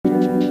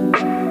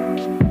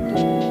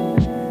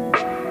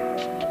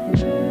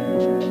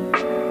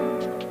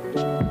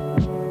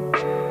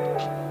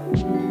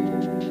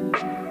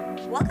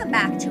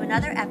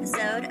another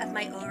episode of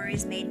My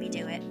Ovaries Made Me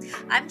Do It.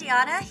 I'm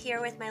Deanna,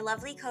 here with my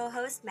lovely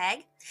co-host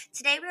Meg.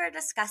 Today we are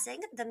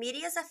discussing the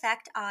media's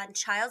effect on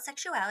child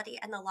sexuality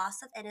and the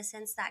loss of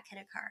innocence that can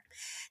occur.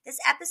 This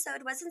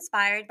episode was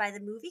inspired by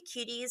the movie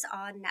Cuties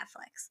on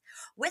Netflix.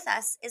 With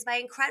us is my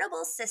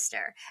incredible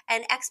sister,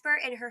 an expert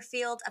in her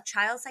field of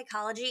child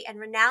psychology and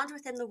renowned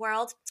within the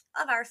world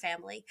of our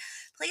family.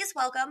 Please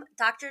welcome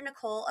Dr.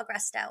 Nicole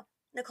Agresto.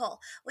 Nicole,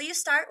 will you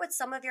start with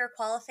some of your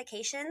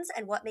qualifications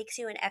and what makes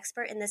you an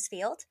expert in this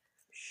field?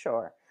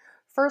 Sure.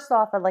 First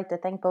off, I'd like to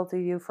thank both of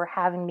you for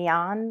having me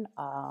on.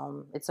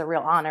 It's a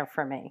real honor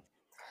for me.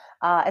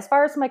 As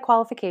far as my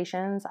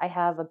qualifications, I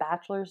have a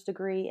bachelor's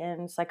degree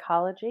in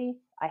psychology.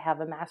 I have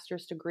a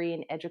master's degree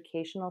in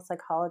educational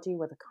psychology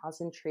with a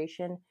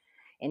concentration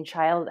in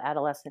child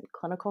adolescent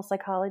clinical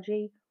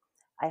psychology.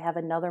 I have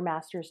another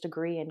master's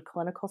degree in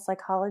clinical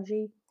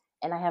psychology,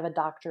 and I have a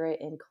doctorate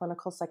in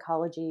clinical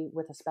psychology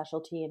with a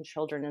specialty in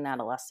children and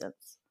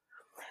adolescents.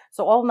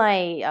 So all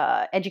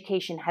my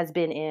education has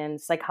been in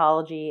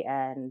psychology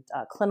and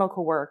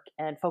clinical work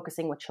and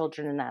focusing with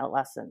children and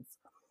adolescents.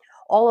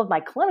 All of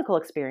my clinical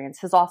experience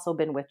has also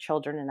been with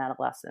children and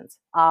adolescents.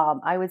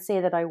 I would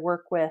say that I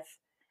work with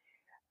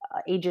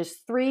ages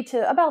 3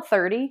 to about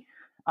 30.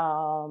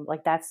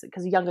 Like that's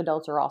because young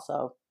adults are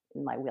also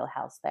in my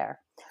wheelhouse there.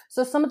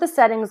 So some of the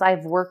settings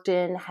I've worked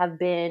in have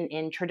been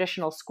in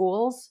traditional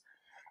schools,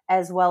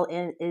 as well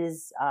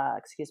as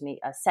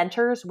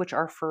centers, which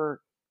are for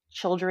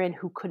children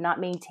who could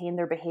not maintain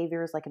their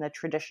behaviors like in a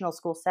traditional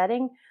school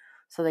setting.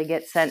 So they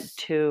get sent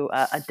to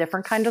a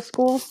different kind of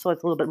school. So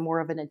it's a little bit more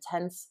of an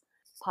intense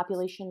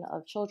population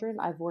of children.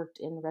 I've worked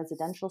in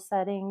residential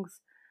settings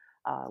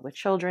with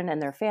children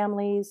and their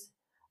families,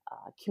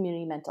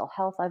 community mental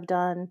health I've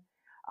done.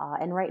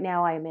 And right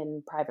now I'm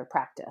in private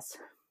practice.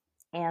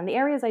 And the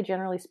areas I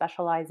generally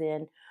specialize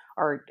in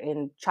are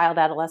in child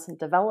adolescent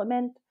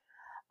development.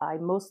 I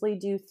mostly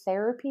do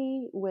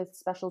therapy with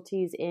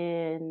specialties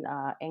in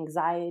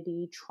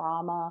anxiety,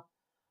 trauma,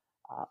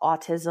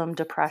 autism,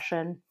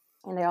 depression.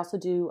 And I also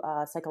do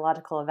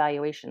psychological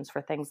evaluations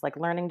for things like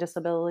learning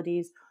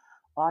disabilities,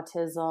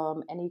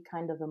 autism, any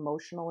kind of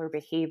emotional or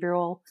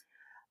behavioral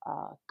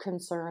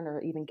concern, or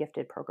even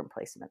gifted program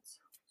placements.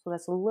 So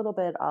that's a little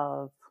bit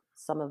of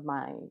some of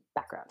my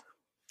background.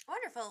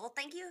 Wonderful. Well,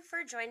 thank you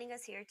for joining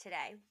us here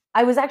today.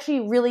 I was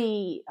actually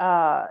really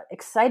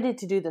excited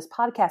to do this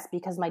podcast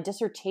because my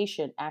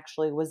dissertation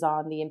actually was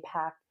on the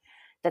impact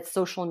that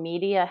social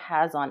media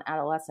has on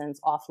adolescents'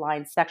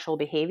 offline sexual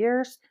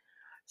behaviors.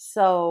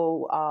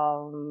 So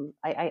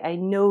I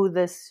know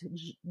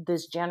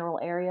this general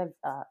area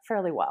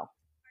fairly well.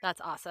 That's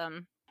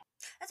awesome.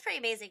 That's pretty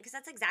amazing because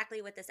that's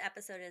exactly what this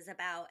episode is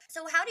about.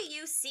 So, how do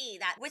you see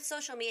that with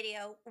social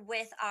media,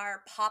 with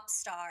our pop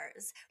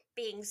stars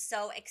being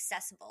so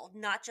accessible,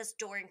 not just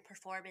during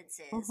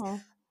performances,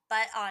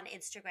 but on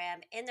Instagram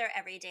in their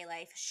everyday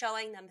life,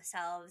 showing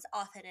themselves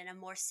often in a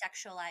more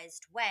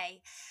sexualized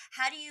way?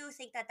 How do you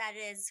think that that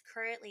is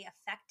currently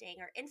affecting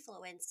or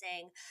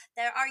influencing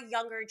our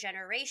younger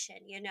generation?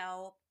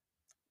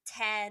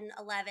 10,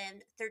 11,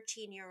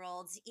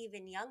 13-year-olds,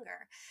 even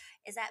younger?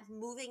 Is that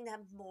moving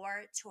them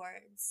more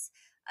towards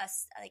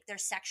us, like their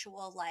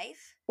sexual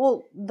life?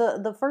 Well,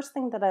 the first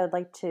thing that I would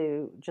like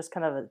to just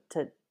kind of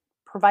to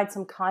provide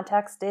some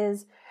context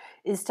is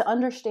to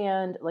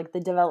understand like the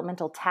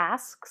developmental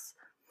tasks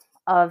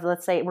of,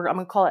 let's say, I'm going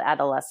to call it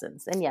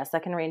adolescence. And yes,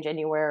 that can range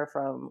anywhere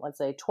from, let's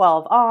say,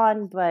 12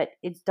 on, but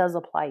it does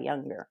apply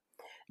younger.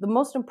 The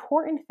most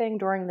important thing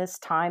during this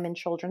time in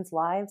children's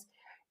lives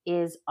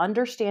is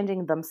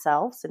understanding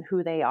themselves and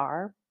who they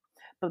are,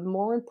 but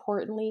more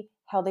importantly,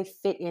 how they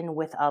fit in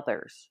with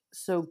others.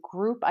 So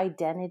group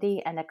identity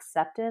and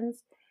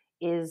acceptance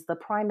is the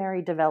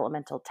primary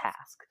developmental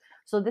task.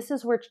 So this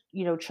is where,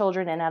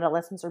 children and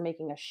adolescents are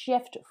making a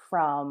shift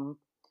from,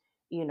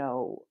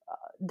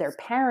 their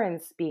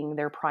parents being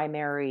their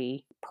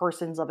primary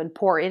persons of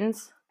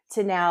importance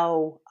to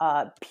now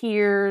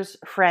peers,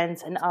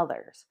 friends, and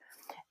others.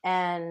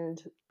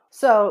 And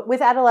so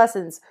with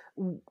adolescents,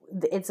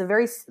 it's a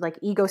very like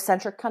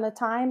egocentric kind of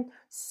time.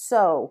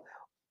 So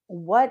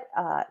what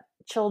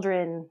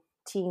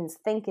teens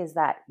think is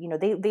that,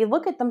 they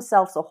look at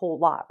themselves a whole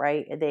lot,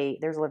 right?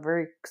 They're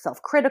very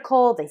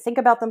self-critical. They think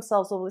about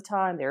themselves all the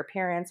time, their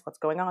appearance, what's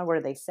going on, what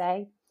do they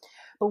say?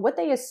 But what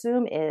they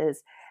assume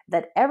is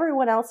that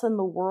everyone else in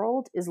the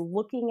world is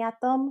looking at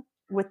them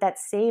with that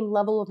same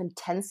level of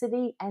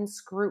intensity and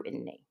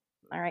scrutiny.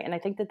 All right. And I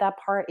think that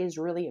part is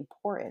really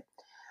important.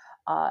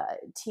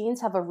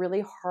 Teens have a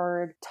really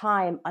hard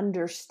time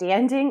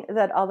understanding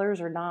that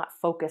others are not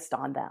focused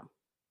on them.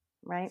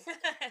 Right?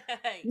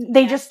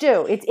 They just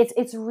do.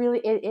 It's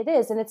really, it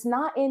is. And it's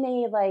not in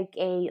a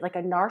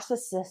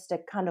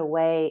narcissistic kind of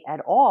way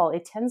at all.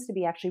 It tends to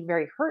be actually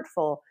very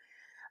hurtful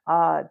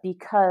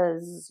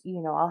because,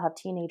 I'll have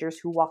teenagers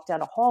who walk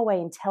down a hallway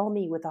and tell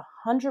me with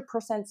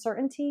 100%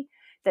 certainty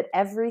that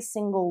every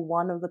single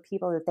one of the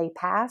people that they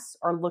pass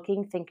are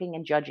looking, thinking,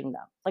 and judging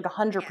them, like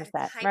 100%,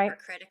 Yeah, right?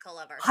 hypercritical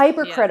of ourselves.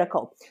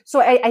 Hypercritical.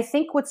 So I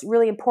think what's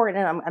really important,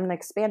 and I'm going to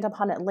expand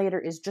upon it later,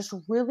 is just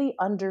really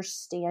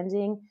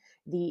understanding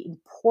the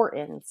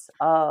importance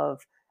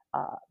of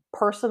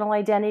personal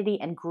identity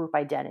and group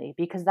identity,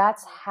 because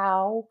that's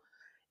how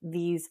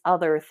these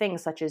other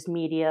things such as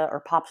media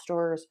or pop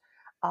stars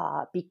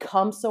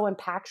become so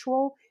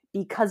impactful,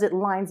 because it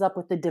lines up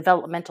with the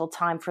developmental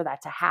time for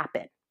that to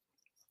happen,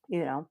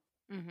 you know?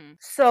 Mm-hmm.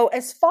 So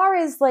as far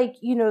as like,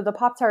 the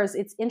pop stars,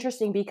 it's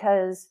interesting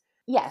because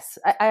yes,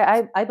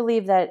 I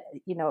believe that,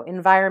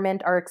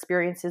 environment, our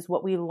experiences,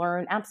 what we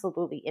learn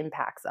absolutely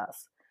impacts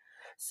us.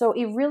 So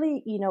it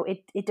really,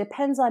 it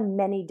depends on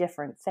many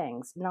different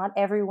things. Not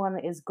everyone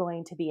is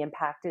going to be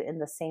impacted in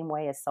the same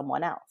way as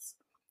someone else,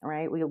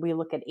 right? We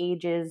look at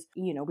ages,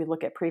 we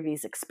look at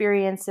previous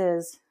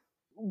experiences.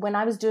 When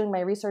I was doing my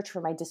research for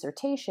my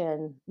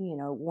dissertation,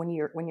 when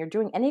you're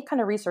doing any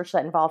kind of research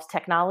that involves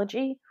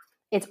technology,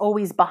 it's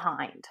always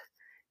behind,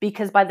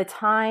 because by the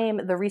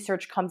time the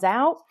research comes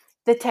out,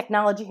 the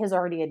technology has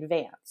already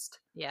advanced.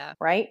 Yeah.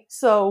 Right?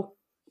 So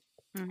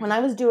Mm-hmm. when I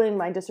was doing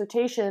my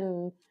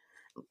dissertation,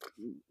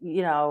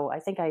 I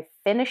think I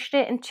finished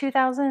it in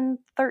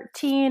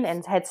 2013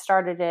 and had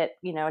started it,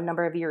 a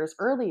number of years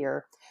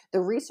earlier.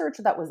 The research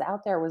that was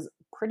out there was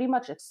pretty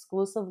much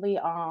exclusively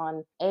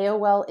on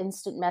AOL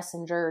Instant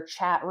Messenger,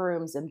 chat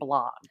rooms, and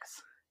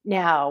blogs.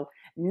 Now,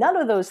 none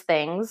of those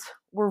things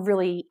were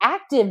really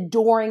active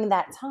during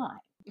that time.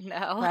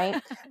 No.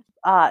 Right?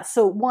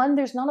 So one,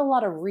 there's not a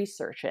lot of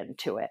research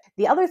into it.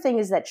 The other thing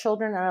is that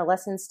children and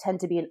adolescents tend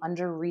to be an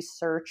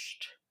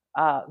under-researched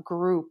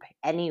group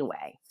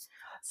anyway.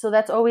 So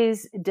that's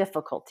always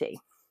difficulty.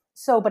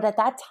 So, but at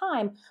that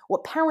time,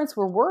 what parents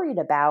were worried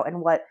about and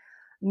what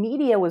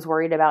media was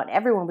worried about, and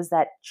everyone, was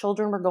that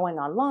children were going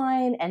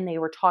online and they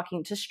were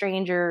talking to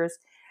strangers,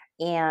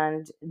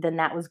 and then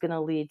that was going to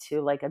lead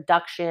to like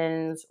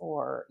abductions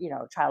or,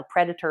 child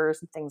predators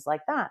and things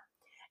like that.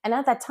 And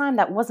at that time,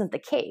 that wasn't the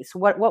case.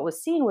 What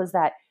was seen was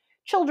that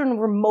children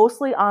were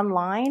mostly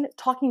online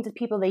talking to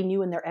people they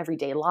knew in their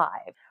everyday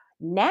life.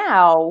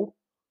 Now,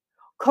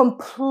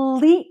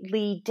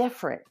 completely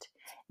different.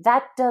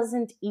 That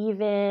doesn't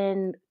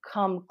even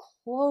come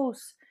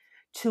close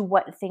to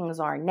what things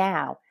are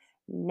now.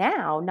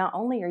 Now, not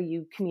only are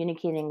you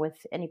communicating with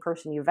any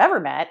person you've ever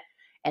met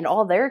and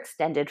all their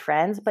extended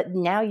friends, but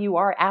now you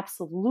are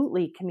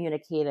absolutely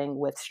communicating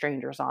with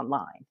strangers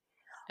online.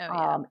 Oh,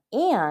 yeah.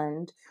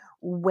 And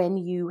when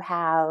you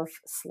have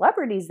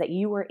celebrities that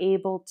you were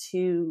able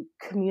to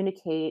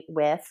communicate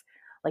with,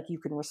 like you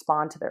can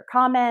respond to their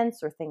comments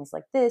or things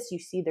like this, you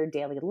see their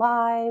daily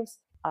lives,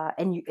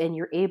 and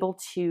you're able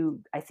to,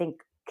 I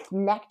think,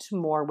 connect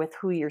more with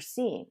who you're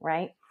seeing,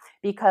 right?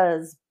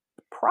 Because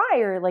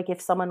prior, like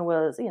if someone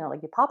was,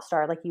 like a pop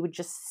star, like you would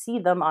just see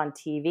them on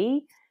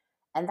TV,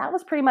 and that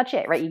was pretty much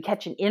it, right? You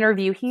catch an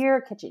interview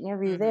here, catch an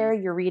interview there,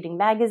 you're reading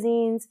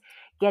magazines,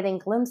 getting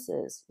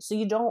glimpses.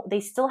 So they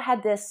still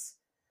had this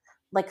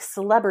like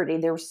celebrity,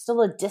 there was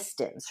still a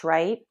distance,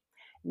 right?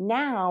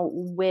 Now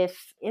with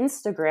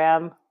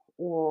Instagram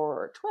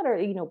or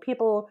Twitter,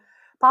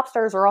 pop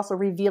stars are also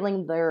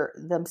revealing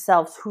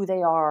themselves, who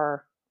they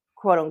are,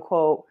 quote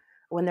unquote,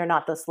 when they're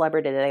not the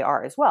celebrity they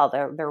are as well.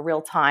 They're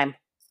real time,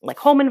 like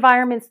home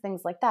environments,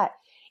 things like that.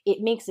 It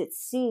makes it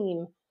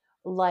seem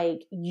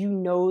like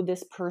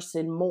this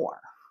person more,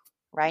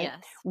 right?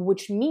 Yes.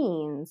 Which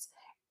means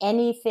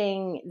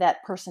anything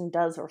that person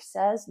does or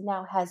says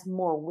now has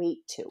more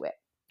weight to it.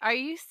 Are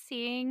you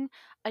seeing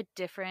a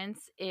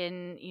difference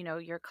in,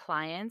 your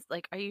clients?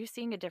 Like, are you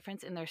seeing a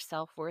difference in their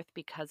self-worth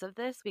because of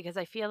this? Because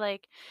I feel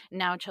like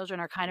now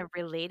children are kind of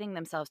relating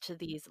themselves to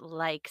these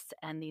likes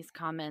and these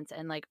comments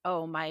and like,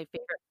 oh, my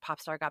favorite pop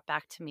star got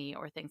back to me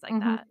or things like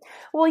that.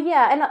 Well,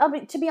 yeah.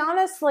 And to be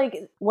honest, like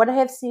what I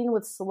have seen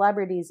with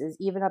celebrities is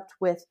even up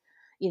with,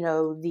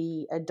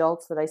 the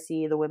adults that I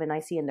see, the women I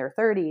see in their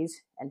 30s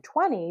and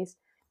 20s,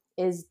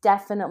 is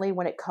definitely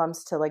when it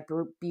comes to like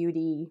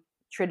beauty,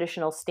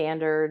 traditional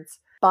standards,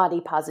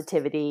 body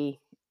positivity,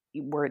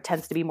 where it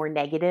tends to be more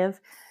negative.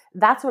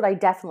 That's what I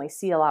definitely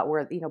see a lot,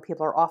 where,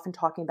 people are often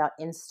talking about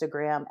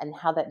Instagram and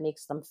how that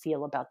makes them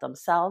feel about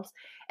themselves.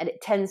 And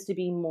it tends to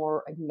be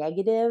more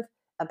negative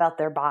about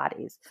their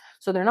bodies.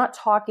 So they're not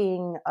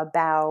talking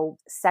about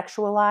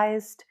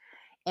sexualized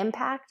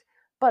impact,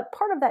 but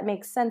part of that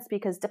makes sense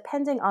because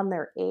depending on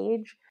their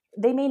age,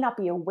 they may not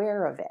be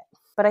aware of it.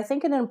 But I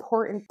think an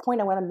important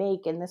point I want to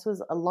make, and this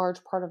was a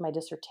large part of my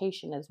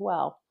dissertation as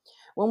well,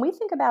 when we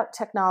think about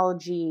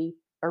technology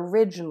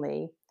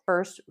originally,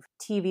 first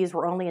TVs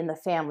were only in the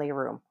family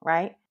room,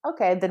 right?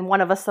 Okay, then one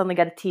of us suddenly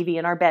got a TV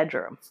in our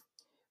bedroom.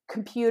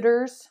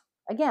 Computers,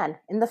 again,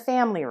 in the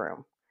family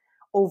room.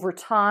 Over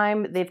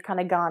time, they've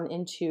kind of gone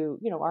into,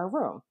 our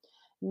room.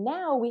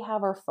 Now we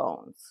have our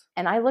phones.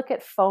 And I look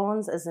at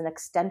phones as an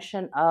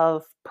extension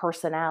of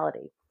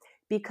personality,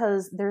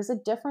 because there's a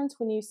difference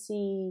when you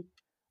see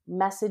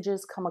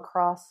messages come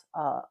across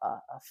a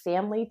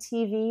family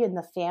TV in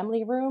the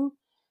family room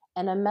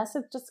and a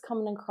message that's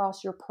coming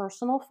across your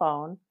personal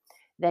phone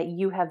that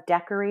you have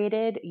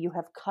decorated, you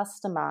have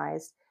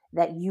customized,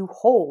 that you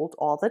hold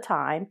all the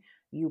time,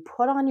 you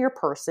put on your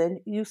person,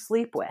 you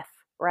sleep with,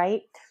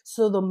 right?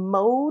 So the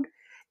mode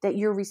that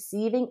you're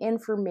receiving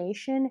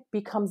information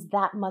becomes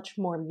that much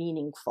more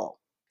meaningful.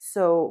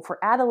 So for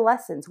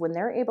adolescents, when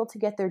they're able to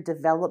get their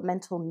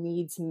developmental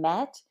needs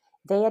met,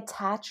 they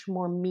attach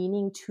more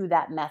meaning to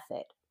that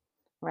method,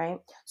 right?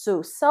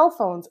 So cell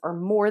phones are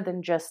more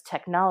than just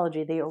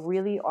technology. They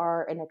really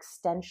are an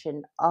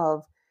extension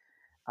of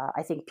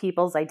I think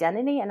people's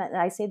identity, and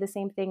I say the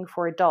same thing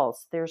for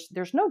adults.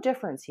 There's no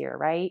difference here,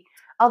 right?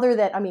 Other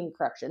than, I mean,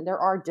 correction, there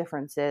are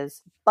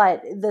differences,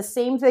 but the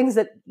same things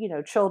that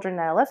children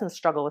and adolescents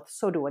struggle with,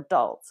 so do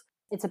adults.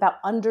 It's about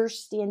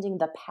understanding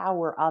the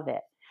power of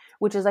it,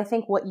 which is, I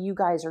think, what you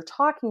guys are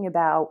talking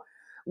about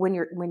when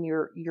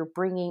you're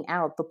bringing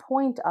out the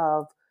point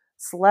of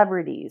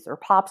celebrities or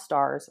pop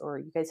stars, or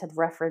you guys had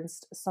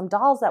referenced some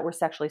dolls that were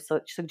sexually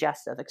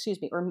suggestive,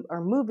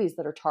 or movies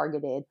that are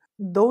targeted.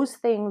 Those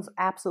things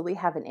absolutely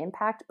have an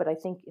impact, but I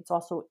think it's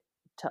also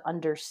to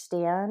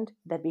understand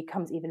that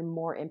becomes even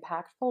more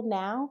impactful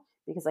now,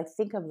 because I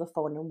think of the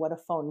phone and what a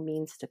phone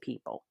means to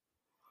people.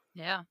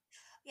 Yeah.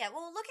 Yeah,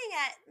 well, looking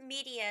at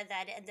media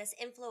then and this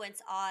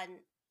influence on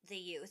the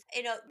youth,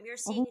 you're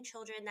seeing Mm-hmm.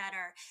 children that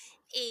are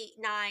 8,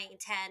 9,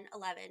 10,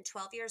 11,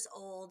 12 years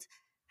old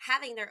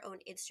having their own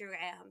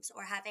Instagrams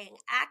or having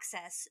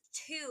access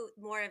to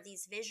more of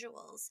these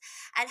visuals,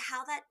 and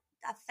how that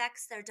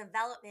affects their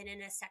development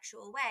in a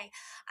sexual way.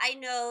 I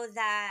know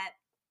that,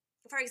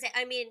 for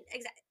example,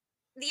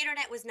 the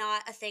internet was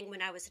not a thing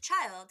when I was a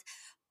child,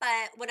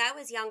 but when I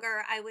was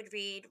younger, I would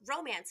read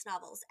romance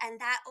novels, and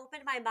that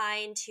opened my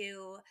mind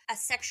to a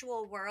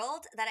sexual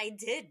world that I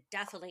did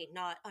definitely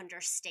not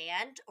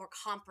understand or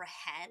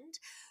comprehend.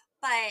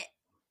 But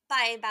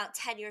by about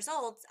 10 years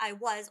old, I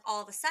was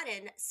all of a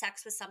sudden,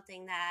 sex was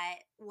something that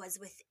was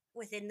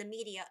within the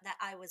media that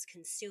I was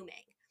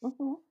consuming.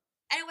 Mm-hmm.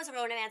 And it was a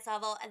romance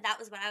novel, and that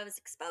was what I was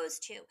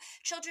exposed to.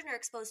 Children are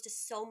exposed to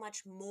so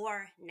much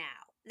more now.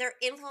 They're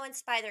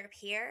influenced by their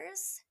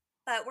peers,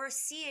 but we're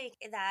seeing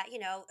that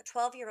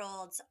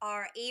 12-year-olds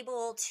are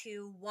able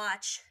to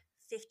watch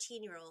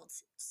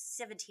 15-year-olds,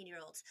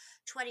 17-year-olds,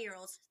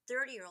 20-year-olds,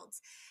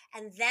 30-year-olds,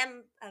 and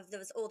them of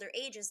those older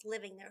ages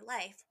living their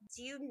life.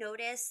 Do you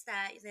notice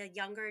that the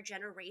younger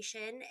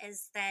generation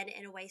is then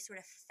in a way sort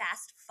of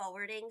fast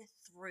forwarding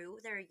through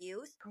their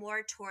youth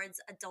more towards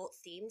adult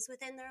themes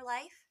within their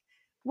life?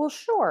 Well,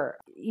 sure.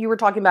 You were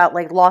talking about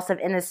like loss of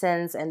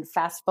innocence and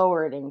fast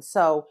forwarding.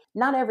 So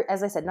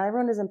as I said, not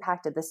everyone is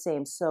impacted the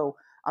same. So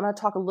I'm going to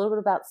talk a little bit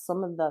about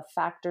some of the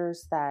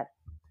factors that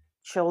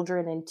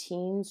children and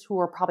teens who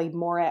are probably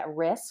more at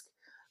risk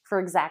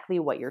for exactly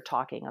what you're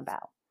talking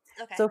about.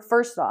 Okay. So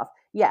first off,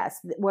 yes,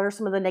 what are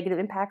some of the negative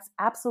impacts?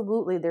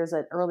 Absolutely, there's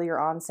an earlier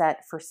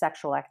onset for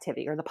sexual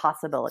activity, or the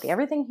possibility.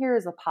 Everything here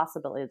is a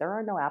possibility. There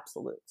are no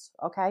absolutes,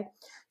 okay?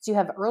 So you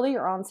have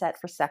earlier onset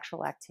for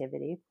sexual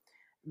activity.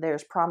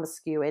 There's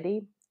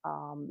promiscuity.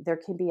 There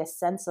can be a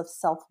sense of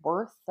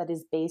self-worth that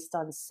is based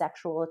on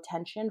sexual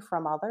attention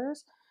from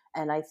others.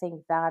 And I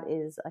think that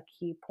is a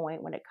key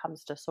point when it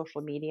comes to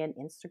social media and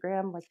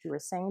Instagram, like you were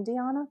saying,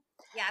 Deanna.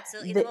 Yeah,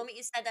 absolutely. The moment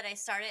you said that, I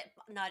started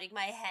nodding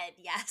my head.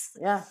 Yes.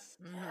 Yeah.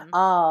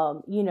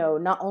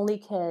 Mm-hmm. Not only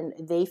can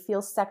they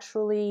feel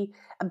sexually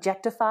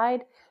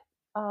objectified,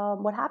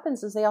 what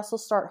happens is they also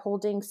start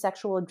holding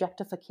sexual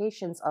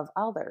objectifications of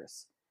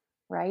others,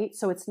 right?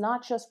 So it's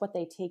not just what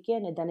they take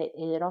in, and then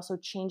it also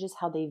changes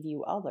how they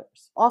view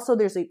others. Also,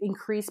 there's an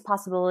increased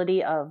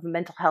possibility of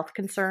mental health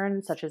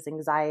concerns such as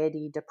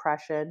anxiety,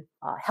 depression,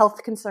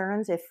 health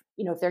concerns. If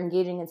they're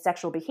engaging in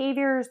sexual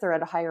behaviors, they're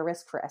at a higher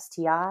risk for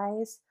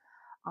STIs.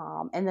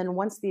 And then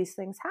once these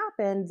things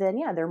happen, then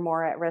yeah, they're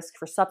more at risk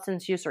for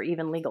substance use or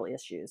even legal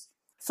issues.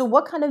 So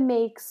what kind of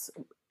makes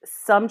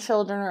some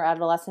children or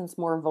adolescents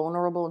more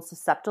vulnerable and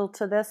susceptible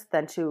to this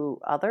than to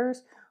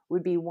others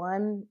would be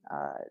one,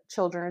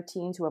 children or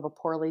teens who have a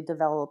poorly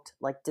developed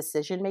like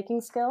decision-making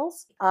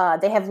skills.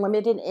 They have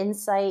limited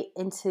insight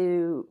and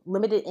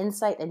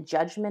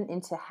judgment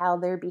into how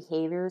their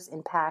behaviors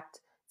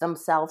impact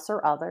themselves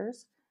or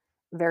others.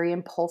 Very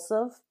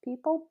impulsive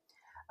people.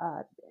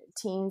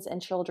 Teens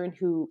and children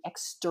who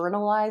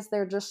externalize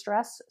their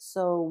distress.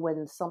 So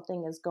when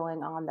something is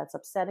going on that's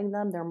upsetting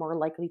them, they're more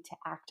likely to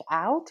act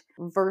out,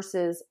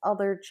 versus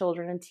other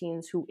children and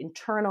teens who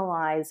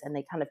internalize and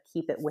they kind of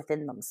keep it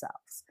within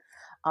themselves.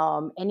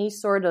 Any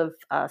sort of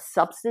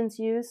substance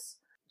use,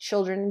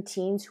 children and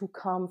teens who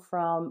come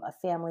from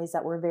families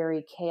that were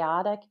very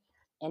chaotic,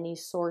 any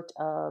sort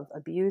of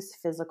abuse,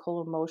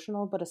 physical,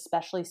 emotional, but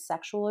especially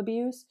sexual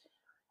abuse,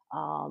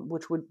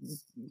 which would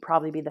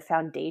probably be the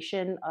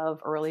foundation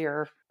of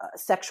earlier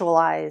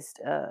sexualized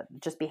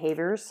just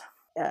behaviors.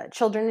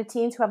 Children and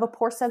teens who have a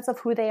poor sense of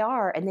who they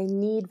are and they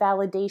need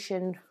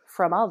validation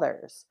from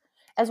others,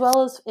 as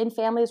well as in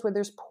families where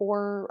there's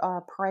poor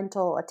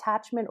parental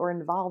attachment or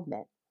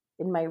involvement.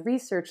 In my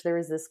research, there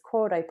is this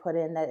quote I put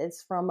in that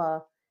is from I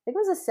think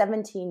it was a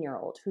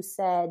 17-year-old who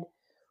said,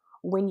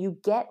 When you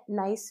get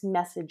nice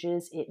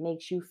messages, it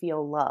makes you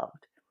feel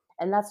loved.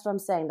 And that's what I'm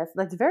saying.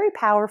 That's very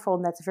powerful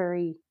and that's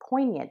very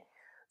poignant.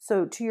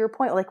 So to your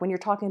point, like when you're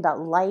talking about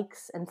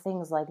likes and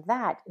things like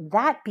that,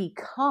 that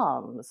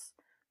becomes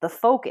the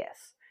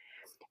focus,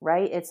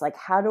 right? It's like,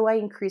 how do I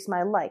increase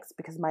my likes?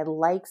 Because my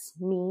likes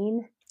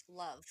mean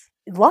Love.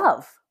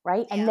 love,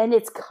 right? And Yeah. then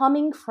it's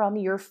coming from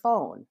your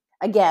phone.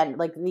 Again,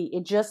 like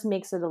it just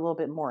makes it a little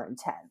bit more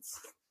intense.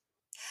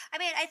 I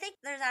mean, I think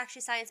there's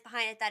actually science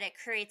behind it that it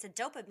creates a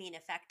dopamine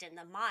effect in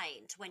the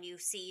mind when you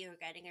see you're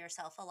getting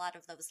yourself a lot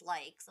of those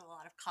likes and a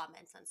lot of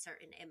comments on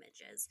certain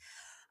images.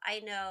 I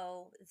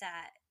know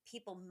that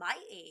people my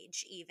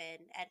age, even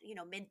at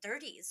mid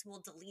 30s, will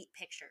delete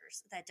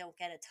pictures that don't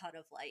get a ton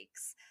of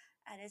likes.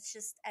 And it's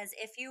just as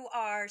if you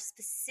are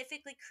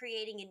specifically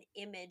creating an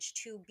image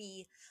to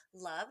be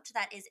loved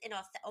that is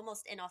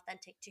almost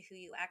inauthentic to who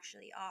you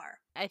actually are.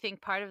 I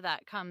think part of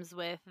that comes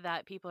with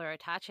that people are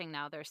attaching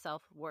now their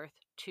self-worth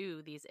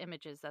to these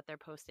images that they're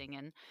posting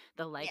and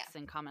the Yeah. likes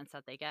and comments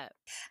that they get.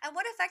 And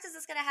what effect is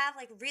this going to have,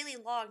 like, really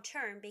long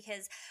term?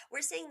 Because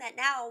we're seeing that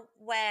now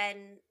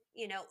when,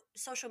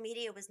 social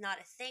media was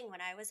not a thing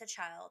when I was a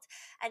child.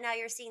 And now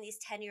you're seeing these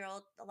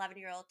 10-year-old,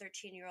 11-year-old,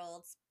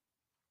 13-year-olds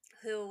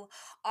who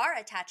are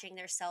attaching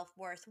their self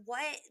worth.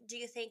 What do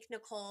you think,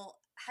 Nicole?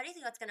 How do you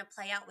think that's going to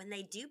play out when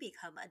they do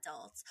become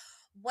adults?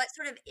 What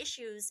sort of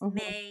issues Mhm.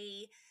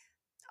 may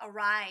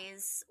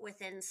arise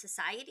within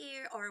society,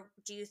 or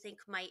do you think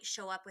might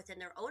show up within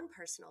their own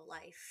personal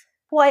life?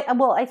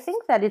 Well, I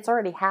think that it's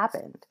already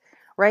happened,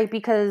 right?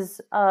 Because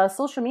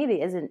social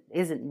media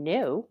isn't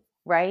new,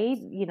 right?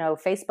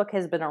 Facebook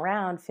has been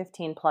around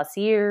 15 plus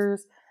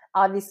years.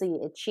 Obviously,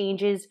 it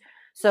changes.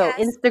 So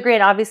Yes. Instagram,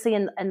 obviously,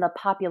 in the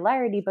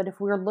popularity. But if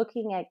we're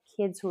looking at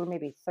kids who were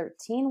maybe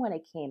 13 when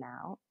it came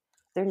out,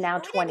 they're now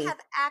But we didn't 20. have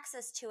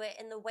access to it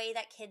in the way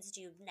that kids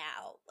do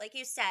now. Like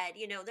you said,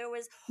 there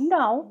was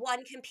No,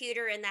 one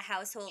computer in the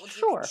household. You could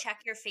sure. check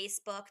your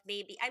Facebook,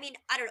 maybe. I mean,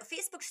 I don't know.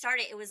 Facebook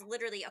started, it was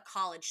literally a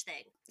college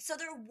thing. So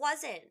there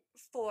wasn't,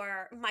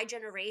 for my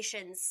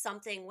generation,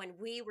 something when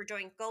we were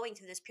going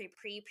through this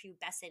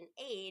prepubescent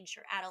age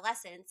or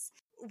adolescence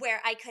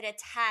where I could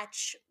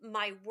attach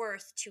my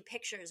worth to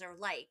pictures or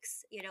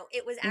likes.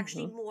 It was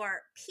actually Hmm.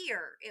 more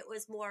peer. It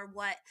was more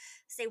what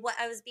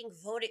I was being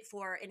voted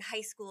for in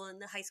high school in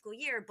the high school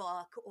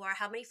yearbook, or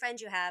how many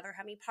friends you have, or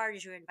how many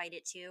parties you're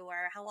invited to,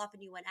 or how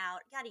often you went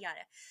out, yada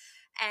yada.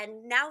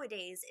 And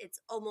nowadays, it's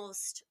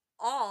almost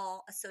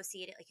all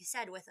associated, like you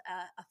said, with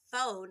a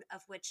phone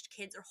of which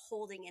kids are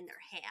holding in their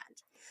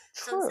hand.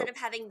 So instead True. of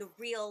having the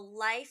real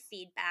life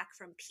feedback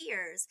from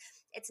peers,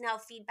 it's now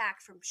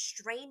feedback from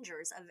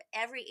strangers of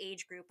every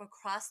age group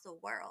across the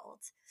world.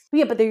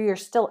 Yeah, but you're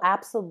still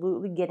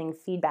absolutely getting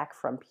feedback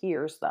from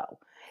peers, though.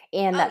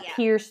 And Oh, that yeah.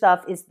 peer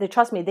stuff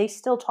trust me, they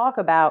still talk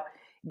about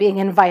being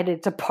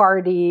invited to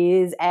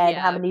parties and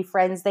how Yeah. many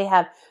friends they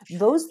have.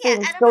 Those Yeah.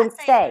 things And I'm not don't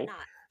saying they're stay.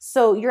 not.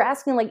 So you're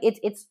asking, like,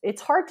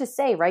 it's hard to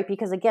say, right?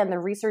 Because again, the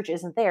research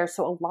isn't there.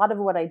 So a lot of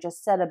what I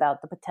just said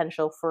about the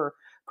potential for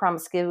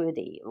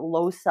promiscuity,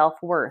 low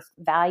self-worth,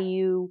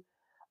 value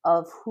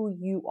of who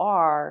you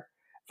are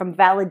from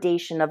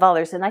validation of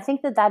others. And I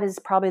think that is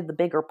probably the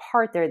bigger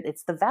part there.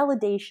 It's the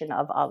validation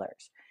of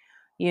others.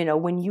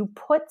 When you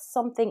put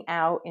something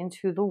out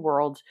into the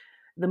world,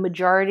 the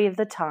majority of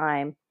the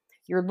time,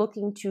 you're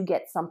looking to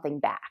get something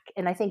back.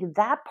 And I think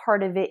that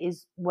part of it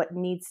is what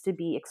needs to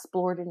be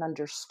explored and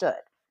understood.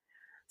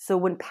 So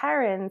when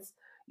parents,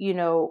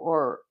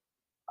 or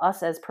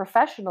us as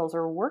professionals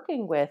are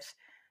working with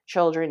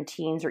children,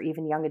 teens, or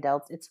even young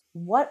adults, it's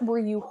what were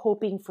you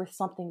hoping for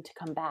something to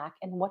come back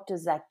and what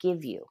does that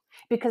give you?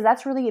 Because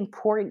that's really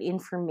important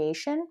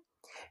information,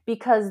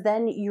 because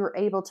then you're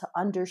able to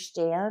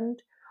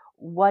understand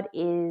what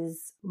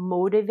is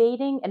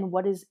motivating and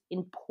what is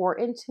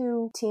important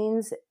to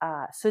teens.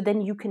 So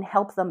then you can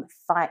help them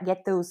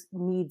get those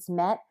needs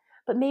met,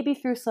 but maybe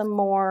through some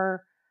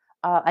more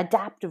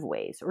adaptive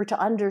ways, or to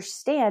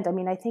understand. I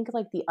mean, I think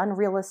like the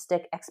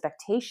unrealistic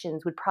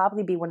expectations would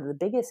probably be one of the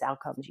biggest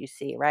outcomes you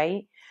see,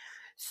 right?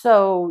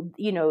 So,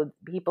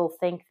 people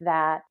think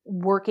that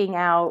working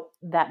out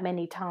that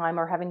many time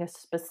or having a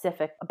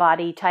specific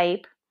body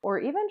type, or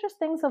even just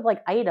things of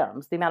like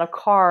items, the amount of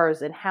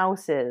cars and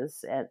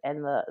houses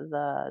and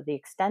the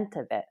extent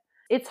of it.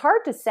 It's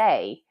hard to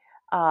say.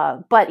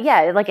 But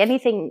yeah, like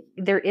anything,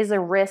 there is a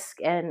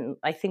risk. And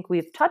I think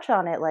we've touched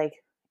on it, like,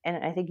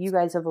 and I think you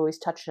guys have always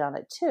touched on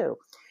it too.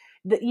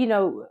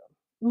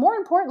 More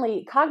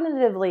importantly,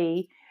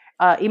 cognitively,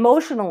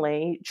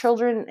 emotionally,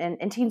 children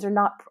and teens are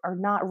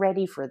not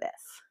ready for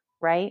this,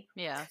 right?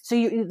 Yeah. So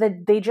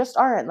they just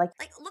aren't like.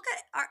 Like, look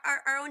at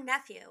our own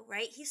nephew,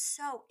 right? He's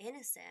so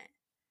innocent,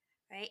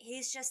 right?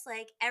 He's just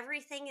like,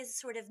 everything is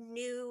sort of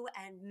new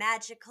and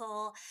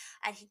magical,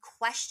 and he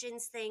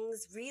questions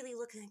things, really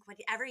looking like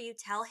whatever you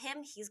tell him,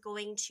 he's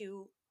going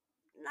to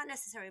not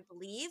necessarily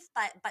believe,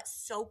 but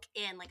soak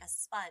in like a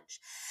sponge.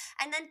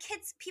 And then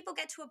kids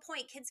get to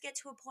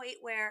a point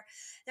where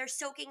they're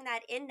soaking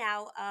that in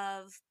now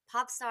of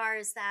pop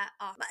stars that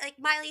like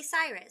Miley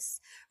Cyrus,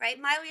 right?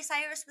 Miley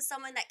Cyrus was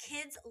someone that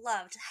kids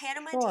loved.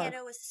 Hannah Sure.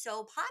 Montana was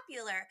so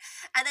popular.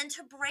 And then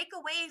to break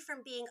away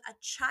from being a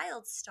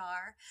child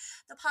star,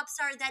 the pop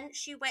star, then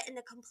she went in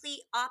the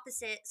complete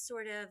opposite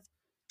sort of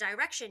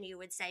direction, you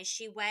would say.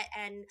 She went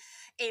and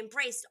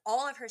embraced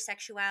all of her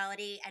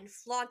sexuality and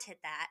flaunted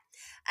that.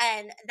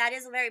 And that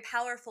is very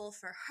powerful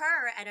for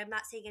her. And I'm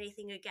not saying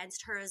anything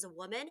against her as a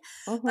woman,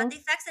 but Hmm. the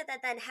effects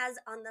that then has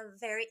on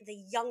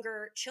the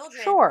younger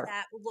children Sure.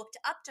 that looked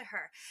up to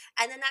her.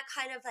 And then that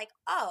kind of like,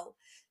 oh,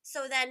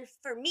 so then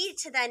for me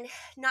to then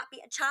not be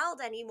a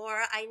child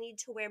anymore, I need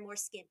to wear more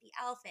skimpy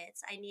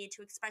outfits. I need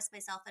to express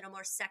myself in a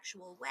more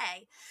sexual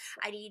way.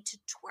 I need to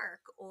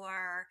twerk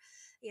or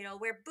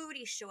wear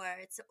booty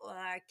shorts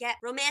or get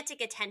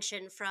romantic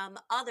attention from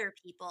other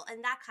people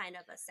in that kind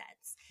of a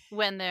sense.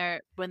 when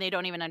they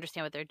don't even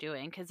understand what they're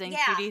doing, because in Yeah.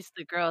 Cuties,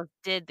 the girls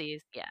did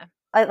these. Yeah.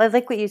 I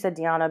like what you said,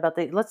 Deanna, about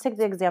let's take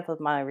the example of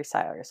Miley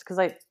Cyrus,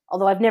 because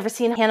although I've never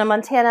seen Hannah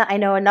Montana, I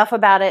know enough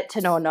about it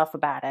to know enough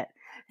about it.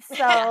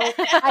 So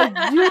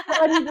I do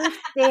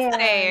understand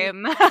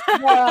Same.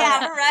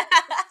 Yeah, the, right.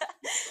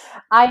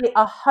 I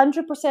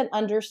 100%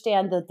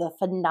 understand the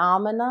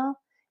phenomena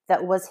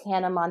that was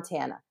Hannah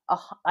Montana.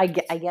 I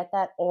get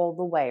that all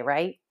the way,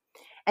 right?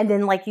 And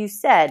then, like you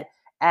said,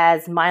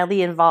 as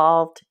Miley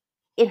evolved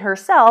in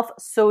herself,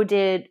 so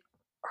did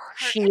Her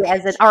she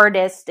as an image.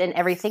 artist and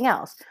everything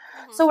else.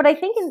 Hmm. So, what I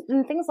think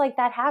in things like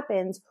that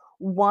happens,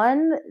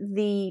 one,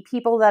 the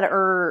people that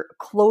are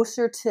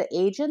closer to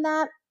age in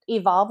that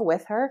evolve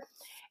with her.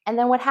 And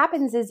then what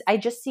happens is I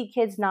just see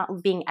kids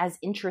not being as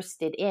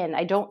interested in.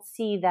 I don't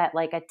see that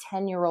like a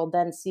 10-year-old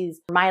then sees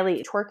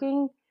Miley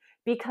twerking,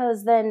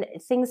 because then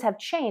things have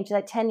changed.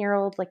 That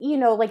 10-year-old, like,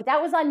 like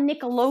that was on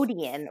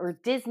Nickelodeon or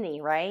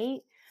Disney, right?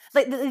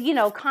 Like,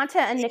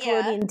 content on Yeah.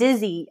 Nickelodeon,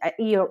 Disney,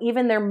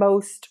 even their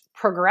most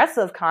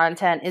progressive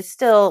content is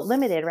still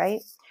limited,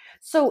 right?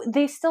 So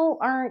they still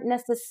aren't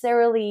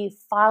necessarily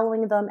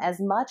following them as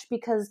much,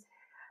 because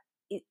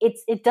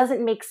it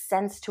doesn't make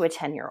sense to a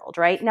 10-year-old,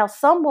 right? Now,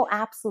 some will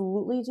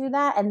absolutely do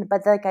that,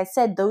 but like I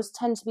said, those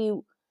tend to be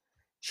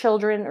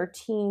children or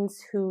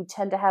teens who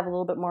tend to have a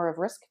little bit more of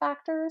risk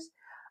factors.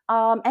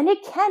 And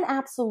it can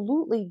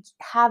absolutely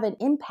have an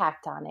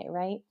impact on it,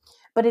 right?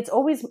 But it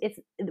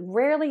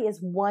rarely is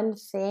one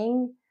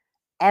thing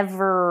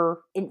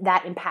ever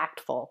that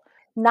impactful.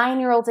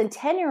 9-year-olds and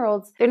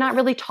 10-year-olds, they're not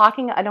really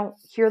talking. I don't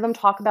hear them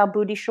talk about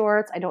booty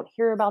shorts. I don't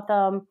hear about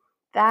them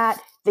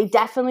that. They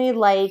definitely,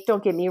 like,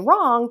 don't get me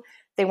wrong,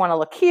 they want to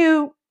look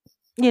cute.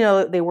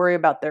 They worry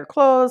about their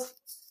clothes.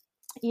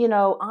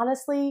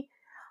 Honestly,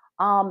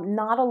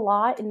 not a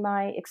lot in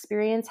my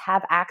experience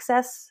have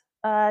access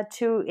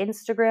to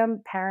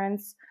Instagram.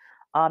 Parents,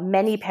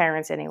 many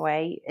parents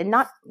anyway, and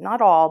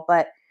not all,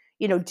 but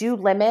do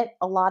limit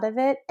a lot of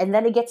it. And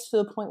then it gets to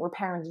the point where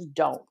parents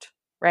don't,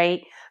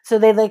 right? So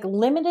they like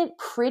limit it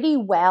pretty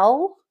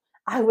well,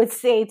 I would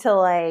say, to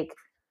like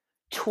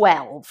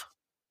 12.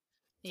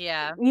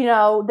 Yeah.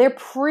 They're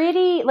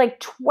pretty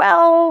like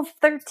 12,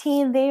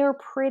 13. They're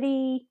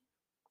pretty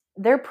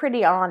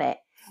on it.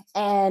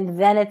 And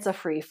then it's a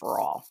free for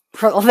all.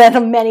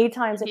 Then many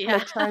times it kind Yeah.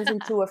 of turns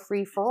into a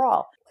free for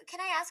all. Can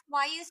I ask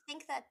why you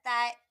think that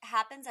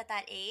happens at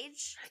that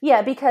age?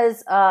 Yeah,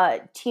 because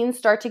teens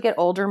start to get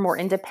older, more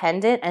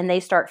independent, and they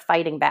start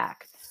fighting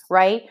back,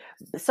 right?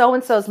 So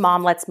and so's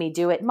mom lets me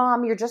do it.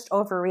 Mom, you're just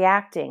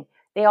overreacting.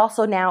 They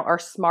also now are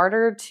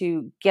smarter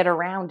to get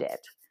around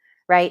it,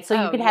 right? So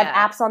you Oh, can have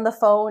yeah. apps on the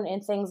phone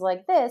and things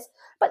like this,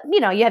 but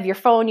you have your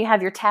phone, you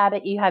have your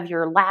tablet, you have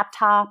your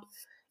laptop.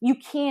 You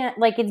can't,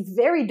 like, it's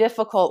very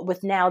difficult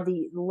with now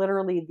the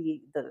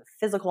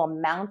physical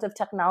amount of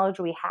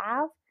technology we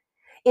have.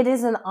 It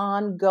is an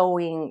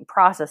ongoing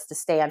process to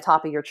stay on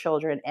top of your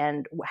children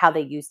and how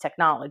they use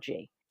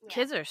technology. Yeah.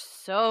 Kids are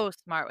so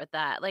smart with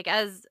that. Like,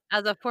 as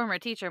a former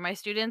teacher, my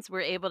students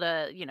were able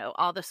to,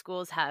 all the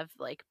schools have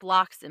like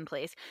blocks in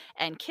place,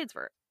 and kids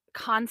were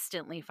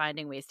constantly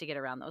finding ways to get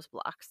around those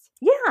blocks.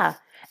 Yeah,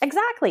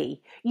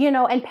 exactly.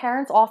 And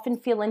parents often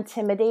feel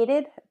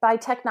intimidated by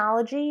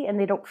technology and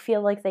they don't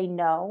feel like they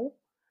know.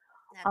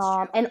 That's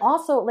true. And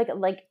also, like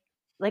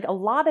a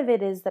lot of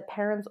it is that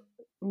parents,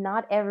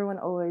 not everyone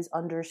always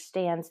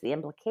understands the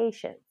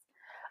implications.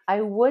 I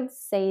would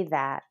say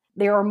that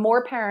there are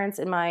more parents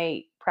in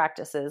my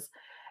practices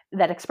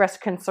that express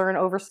concern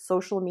over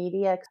social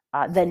media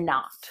than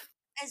not.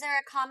 Is there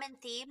a common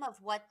theme of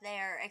what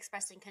they're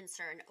expressing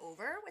concern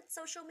over with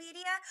social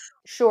media?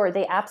 Sure,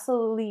 they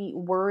absolutely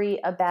worry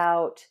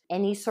about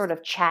any sort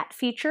of chat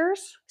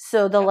features.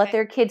 So they'll let Okay.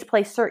 their kids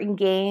play certain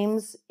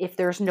games if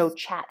there's no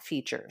chat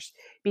features,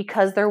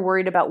 because they're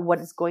worried about what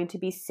is going to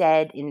be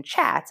said in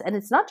chats. And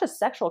it's not just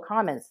sexual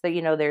comments, but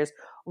there's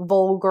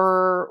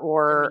vulgar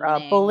or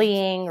Demeaning.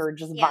 bullying or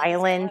just Yeah, I was gonna say,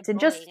 violent, like and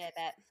just bullying, I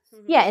bet.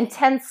 yeah,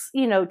 intense,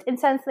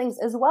 intense things,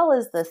 as well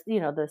as this,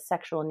 the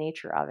sexual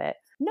nature of it.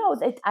 No,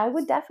 I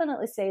would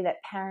definitely say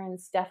that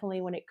parents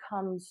definitely, when it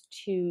comes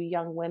to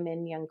young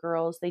women, young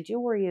girls, they do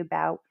worry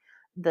about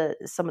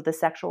some of the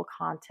sexual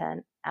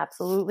content.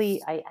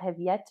 Absolutely. I have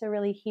yet to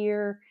really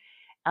hear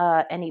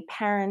any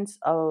parents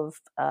of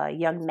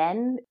young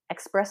men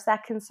express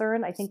that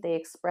concern. I think they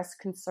express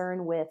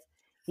concern with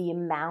the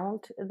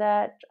amount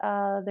that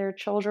their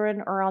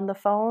children are on the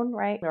phone,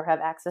 right, or have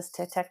access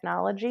to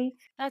technology.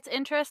 That's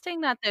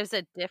interesting that there's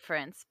a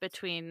difference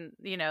between,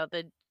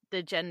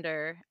 the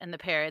gender and the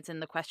parents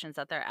and the questions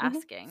that they're Mhm.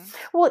 asking.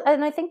 Well,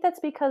 and I think that's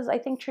because I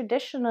think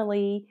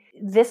traditionally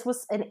this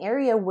was an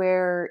area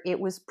where it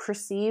was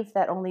perceived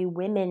that only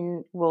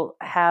women will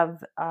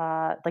have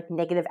like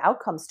negative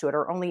outcomes to it,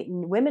 or only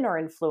women are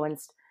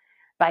influenced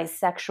by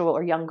sexual,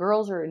 or young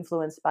girls are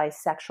influenced by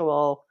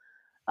sexual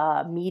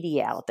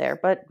media out there.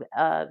 But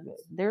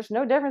there's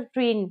no difference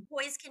between,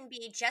 Boys can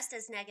be just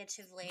as they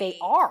negatively,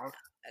 are.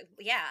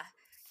 yeah,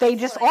 They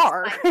just influenced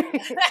are.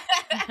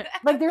 by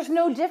Like, there's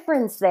no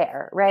difference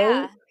there,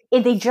 right?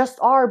 yeah. They just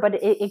are, but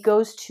it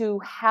goes to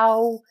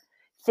how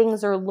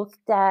things are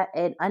looked at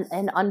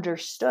and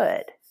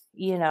understood,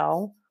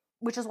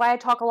 which is why I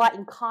talk a lot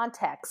in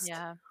context.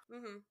 Yeah.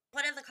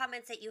 One of the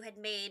comments that you had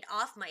made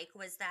off mic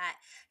was that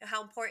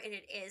how important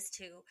it is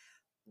to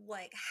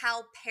like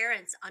how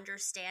parents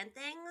understand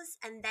things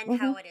and then Hmm.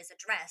 how it is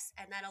addressed,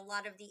 and that a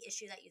lot of the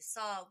issue that you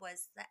saw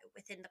was that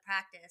within the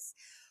practice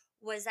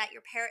was that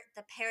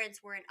the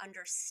parents weren't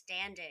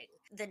understanding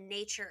the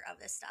nature of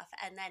this stuff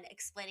and then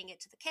explaining it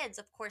to the kids.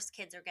 Of course,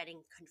 kids are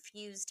getting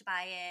confused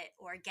by it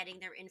or getting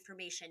their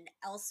information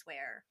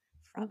elsewhere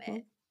from Hmm.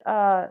 it.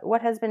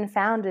 What has been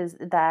found is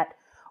that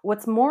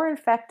what's more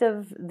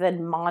effective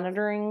than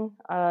monitoring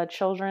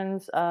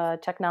children's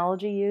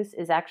technology use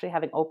is actually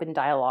having open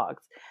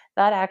dialogues.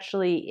 That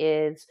actually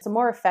is, it's a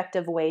more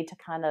effective way to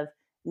kind of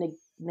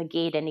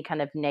negate any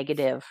kind of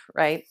negative,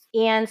 right?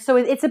 And so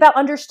it's about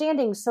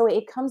understanding. So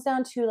it comes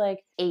down to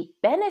like a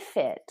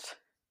benefit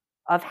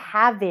of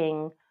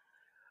having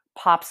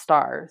pop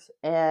stars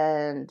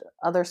and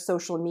other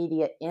social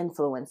media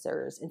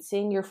influencers and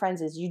seeing your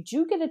friends is you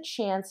do get a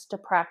chance to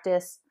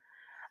practice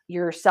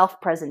your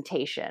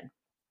self-presentation,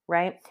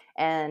 right?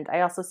 And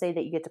I also say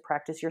that you get to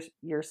practice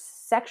your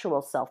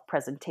sexual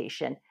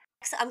self-presentation.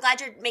 So I'm glad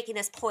you're making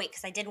this point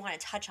because I did want to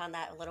touch on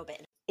that a little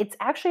bit. It's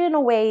actually, in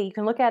a way, you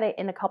can look at it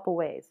in a couple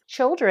ways.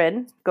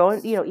 Children,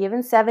 going,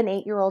 even 7,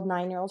 8-year-old,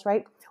 9-year-olds,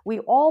 right? We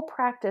all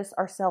practice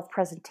our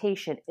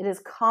self-presentation. It is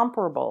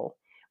comparable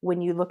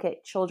when you look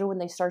at children when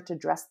they start to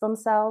dress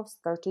themselves,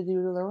 start to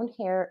do their own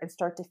hair, and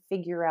start to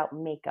figure out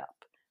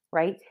makeup,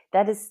 right?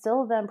 That is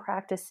still them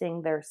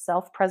practicing their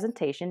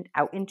self-presentation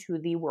out into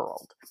the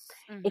world.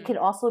 It can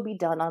also be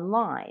done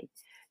online.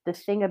 The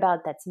thing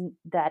about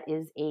that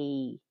is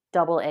a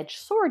double-edged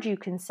sword, you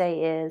can say,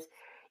 is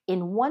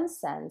in one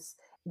sense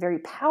very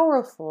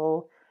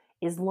powerful,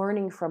 is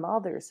learning from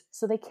others,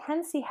 so they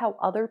can see how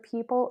other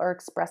people are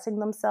expressing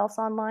themselves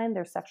online,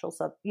 their sexual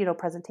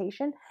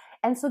presentation,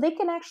 and so they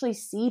can actually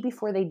see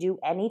before they do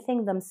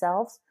anything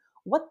themselves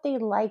what they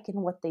like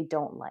and what they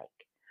don't like.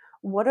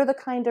 What are the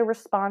kind of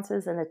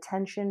responses and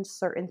attention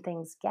certain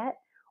things get?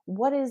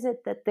 What is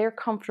it that they're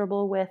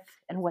comfortable with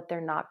and what they're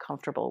not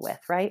comfortable with,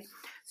 right?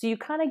 So you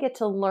kind of get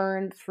to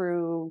learn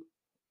through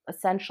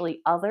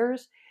essentially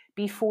others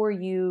before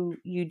you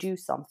do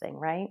something,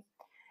 right?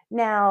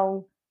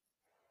 Now,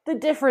 the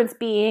difference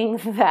being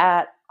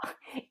that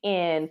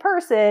in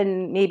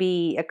person,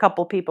 maybe a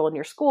couple people in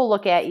your school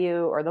look at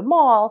you, or the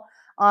mall.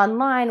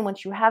 Online,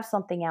 once you have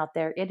something out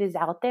there, it is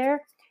out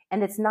there,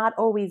 and it's not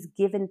always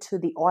given to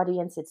the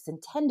audience it's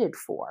intended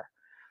for,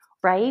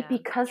 right? Yeah.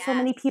 Because so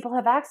many Yes. people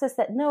have access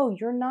that, no,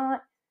 you're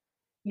not,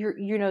 you're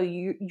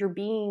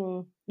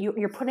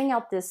putting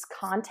out this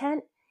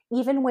content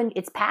even when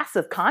it's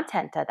passive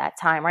content at that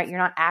time, right? You're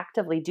not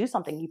actively do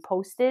something. You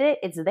posted it,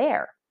 it's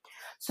there.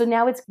 So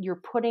now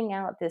you're putting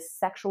out this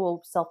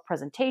sexual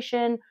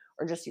self-presentation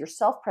or just your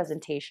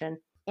self-presentation,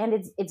 and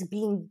it's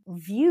being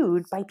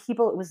viewed by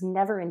people it was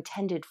never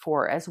intended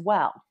for as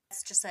well.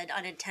 It's just an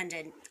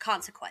unintended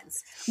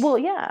consequence. Well,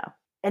 yeah.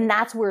 And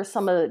that's where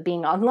some of it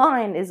being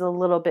online is a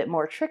little bit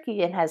more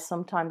tricky and has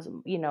sometimes,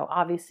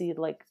 obviously,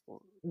 like,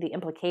 the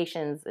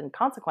implications and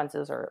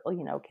consequences are,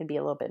 can be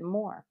a little bit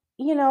more.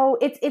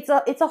 It's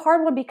a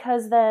hard one,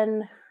 because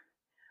then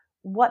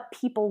what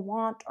people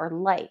want are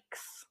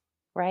likes,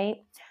 right?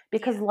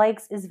 Because Yeah.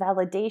 likes is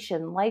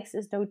validation. Likes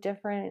is no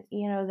different,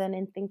 than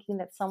in thinking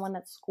that someone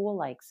at school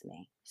likes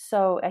me.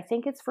 So I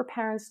think it's for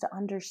parents to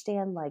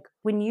understand, like,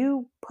 when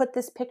you put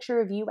this picture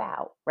of you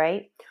out,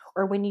 right?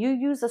 Or when you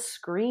use a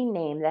screen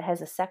name that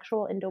has a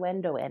sexual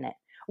innuendo in it,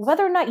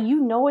 whether or not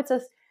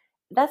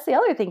that's the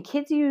other thing.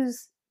 Kids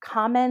use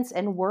comments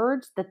and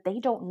words that they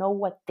don't know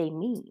what they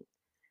mean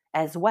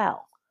as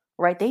well,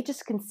 right? They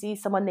just can see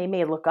someone they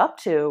may look up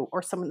to,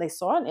 or someone they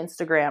saw on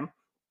Instagram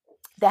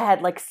that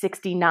had like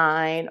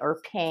 69 or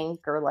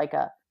pink, or like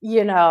a,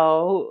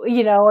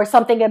 or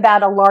something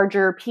about a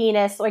larger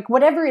penis, like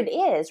whatever it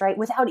is, right?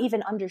 Without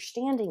even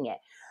understanding it.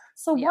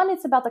 So Yeah. one,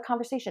 it's about the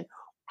conversation.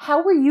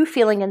 How were you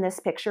feeling in this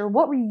picture?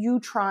 What were you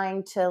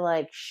trying to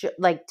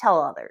like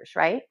tell others,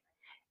 right?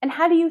 And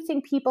how do you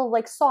think people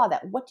like saw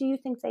that? What do you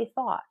think they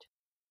thought?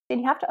 And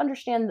you have to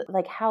understand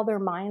like how their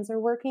minds are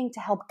working to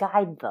help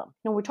guide them.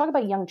 You know, we talk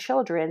about young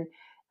children.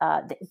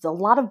 It's a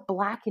lot of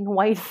black and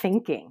white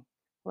thinking,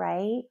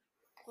 right?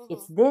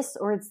 It's Hmm. this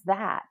or it's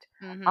that.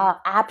 Mhm.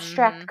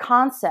 Abstract Mhm.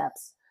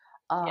 concepts,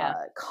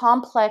 Yeah.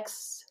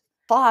 complex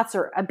thoughts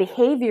or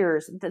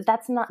behaviors.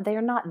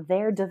 They're not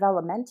there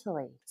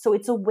developmentally. So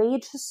it's a way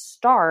to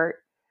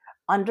start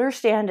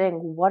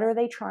understanding what are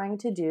they trying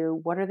to do,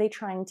 what are they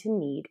trying to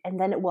need, and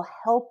then it will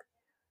help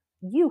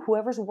you,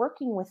 whoever's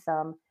working with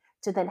them,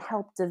 to then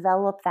help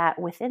develop that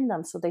within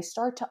them so they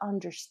start to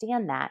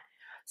understand that,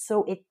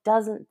 so it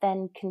doesn't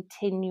then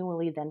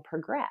continually then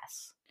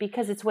progress,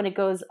 because it's when it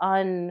goes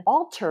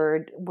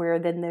unaltered where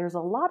then there's a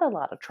lot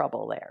of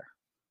trouble there.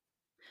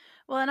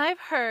 Well, and I've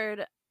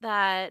heard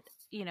that,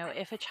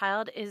 if a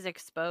child is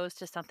exposed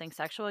to something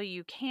sexual,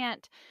 you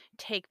can't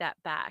take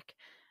that back.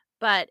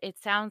 But it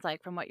sounds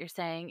like from what you're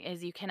saying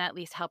is you can at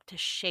least help to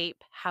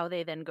shape how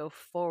they then go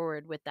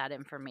forward with that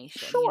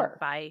information, Sure.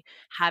 by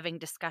having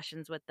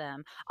discussions with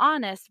them.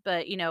 Honest,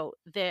 but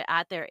they're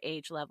at their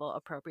age level,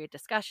 appropriate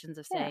discussions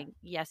of Yeah. saying,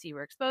 yes, you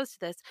were exposed to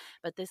this,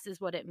 but this is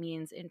what it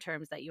means in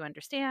terms that you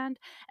understand.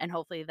 And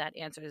hopefully that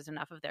answers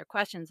enough of their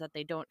questions that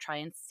they don't try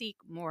and seek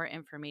more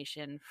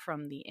information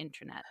from the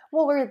internet.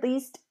 Well, or at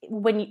least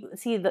when you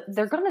see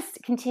they're going to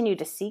continue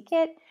to seek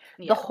it,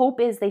 the Yeah.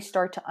 hope is they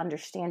start to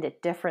understand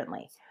it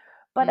differently.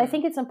 But I Mm.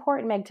 think it's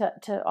important, Meg,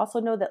 to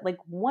also know that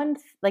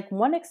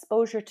one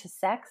exposure to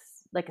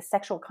sex, like a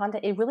sexual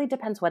content, it really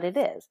depends what it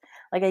is.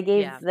 Like I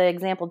gave Yeah. the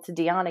example to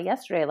Deanna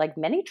yesterday. Like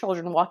many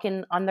children walk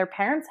in on their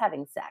parents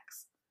having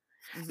sex.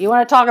 You Hmm.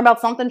 want to talk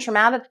about something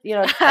traumatic,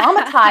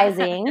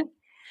 traumatizing,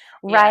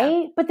 Yeah.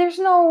 right? But there's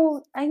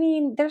no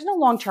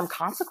long-term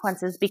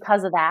consequences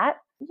because of that.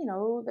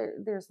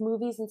 There's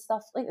movies and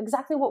stuff like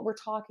exactly what we're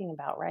talking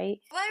about, right?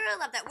 Well, I really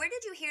love that. Where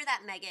did you hear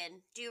that,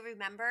 Megan? Do you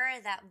remember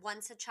that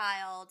once a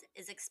child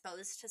is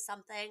exposed to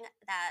something,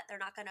 that they're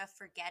not going to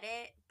forget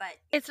it, but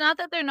It's not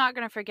that they're not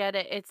gonna forget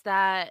it, it's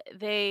that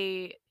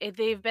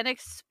they've been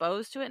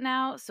exposed to it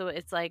now, so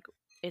it's like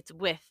it's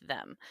with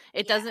them.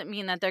 It yeah. doesn't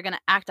mean that they're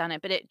gonna act on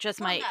it, but it just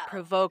Well, might no.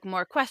 provoke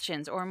more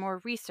questions or more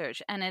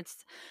research, and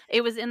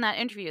it was in that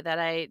interview that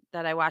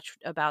I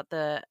watched about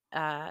the,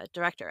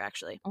 director,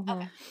 actually. Mm-hmm.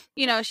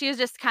 Okay. She was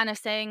just kind of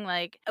saying,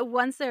 like,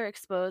 once they're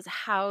exposed,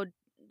 how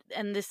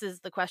and this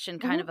is the question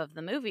kind Mm-hmm. of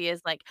the movie,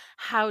 is like,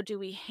 how do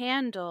we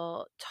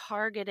handle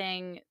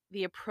targeting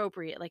the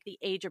appropriate, like the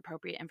age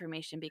appropriate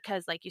information?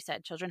 Because like you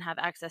said, children have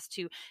access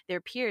to their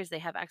peers, they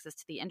have access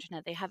to the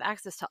internet, they have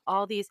access to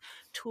all these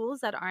tools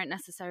that aren't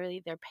necessarily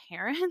their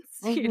parents,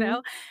 Mm-hmm.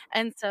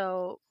 and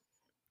so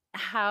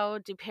how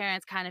do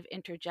parents kind of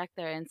interject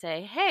there and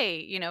say,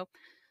 hey,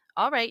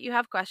 all right, you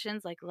have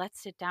questions, like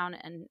let's sit down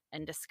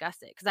and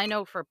discuss it? Because I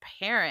know for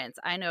parents,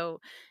 I know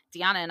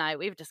Deanna and I,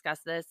 we've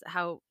discussed this,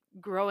 how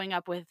growing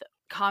up with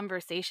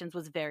conversations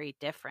was very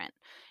different,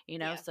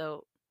 Yeah.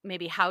 so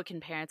maybe how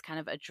can parents kind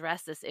of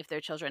address this if their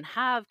children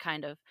have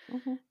kind of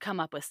Mm-hmm. come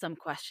up with some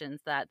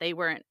questions that they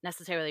weren't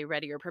necessarily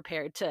ready or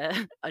prepared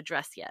to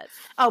address yet?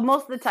 Oh,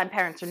 most of the time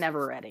parents are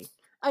never ready.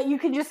 You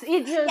can just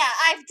it Yeah, just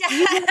I've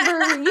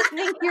you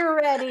think you're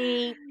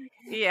ready,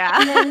 Yeah.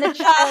 and then the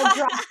child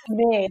drops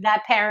me.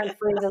 That parent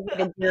freezes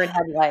like a deer in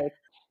headlights.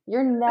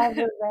 You're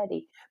never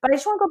ready. But I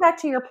just want to go back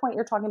to your point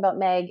you're talking about,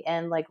 Meg,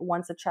 and like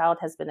once a child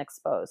has been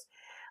exposed.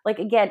 Like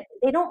again,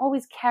 they don't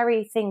always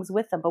carry things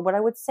with them. But what I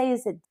would say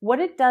is that what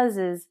it does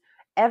is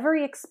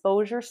every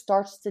exposure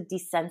starts to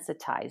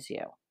desensitize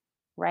you,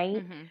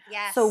 right? Hmm.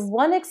 So yes.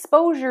 one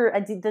exposure,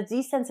 the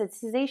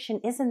desensitization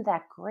isn't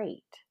that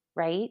great,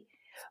 right?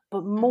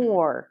 But Hmm.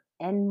 more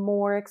and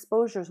more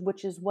exposures,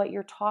 which is what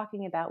you're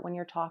talking about when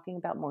you're talking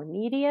about more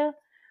media,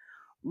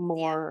 Yeah.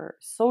 more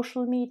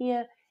social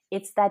media.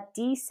 It's that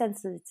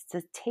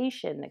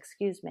desensitization,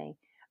 excuse me,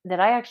 that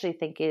I actually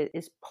think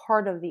is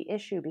part of the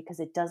issue, because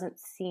it doesn't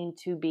seem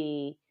to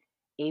be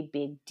a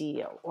big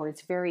deal, or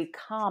it's very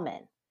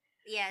common,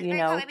 Yeah, it's you very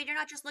common. I know? mean, you're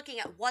not just looking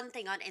at one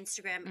thing on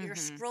Instagram, you're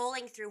Hmm.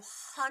 scrolling through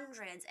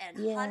hundreds and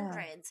Yeah.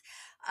 hundreds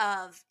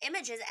of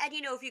images. And,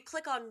 if you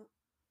click on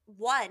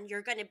one,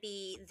 you're going to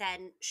be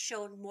then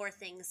shown more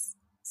things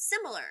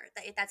similar.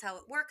 That's how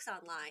it works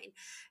online,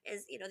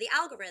 is, the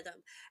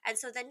algorithm. And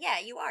so then, yeah,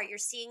 you're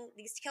seeing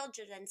these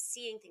children and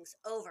seeing things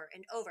over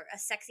and over, a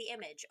sexy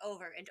image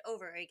over and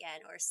over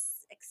again, or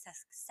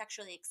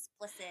sexually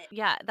explicit.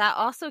 Yeah, that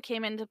also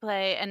came into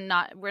play, and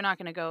we're not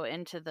going to go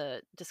into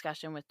the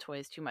discussion with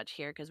toys too much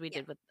here because we Yeah.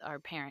 did with our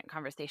parent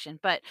conversation,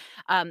 but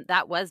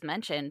that was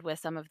mentioned with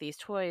some of these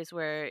toys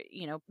where,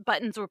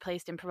 buttons were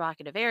placed in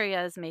provocative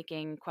areas,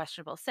 making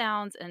questionable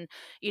sounds, and,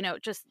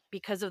 just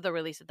because of the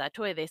release of that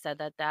toy, they said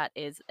that that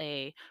is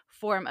a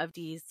form of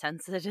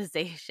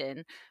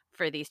desensitization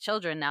for these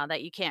children now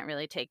that you can't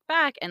really take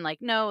back. And like,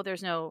 no,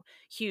 there's no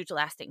huge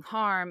lasting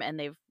harm, and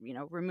they've,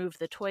 removed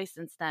the toy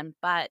since then,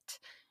 but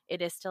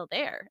it is still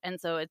there. And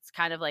so it's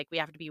kind of like we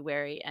have to be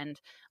wary and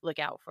look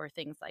out for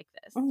things like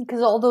this.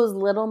 Because all those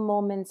little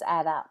moments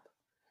add up.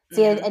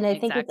 See, and I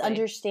think it's Exactly.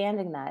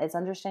 understanding that. It's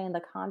understanding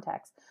the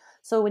context.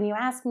 So when you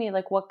ask me,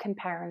 like, what can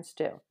parents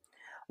do?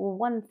 Well,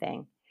 one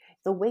thing,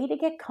 the way to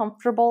get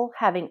comfortable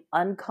having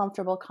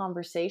uncomfortable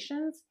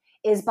conversations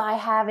is by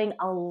having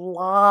a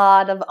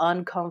lot of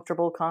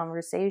uncomfortable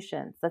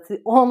conversations. That's the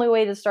only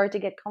way to start to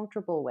get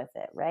comfortable with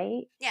it,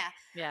 right? Yeah.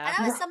 Yeah. And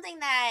that was something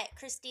that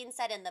Christine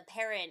said in the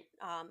parent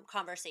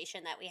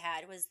conversation that we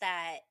had, was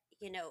that,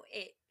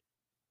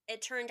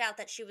 it turned out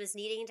that she was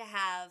needing to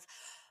have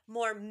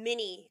more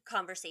mini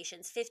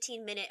conversations,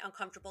 15-minute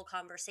uncomfortable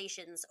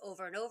conversations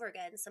over and over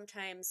again,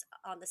 sometimes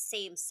on the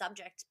same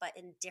subject, but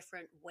in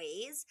different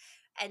ways,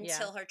 Yeah.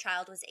 until her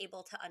child was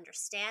able to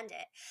understand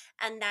it.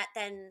 And that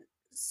then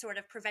sort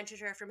of prevented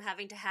her from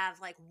having to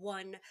have like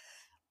one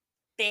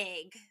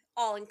big,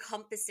 all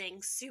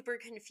encompassing, super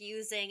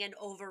confusing, and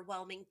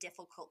overwhelming,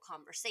 difficult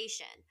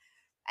conversation.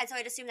 And so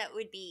I'd assume that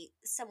would be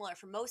similar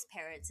for most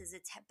parents, is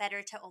it's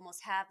better to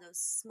almost have those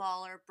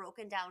smaller,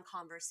 broken down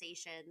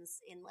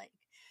conversations in like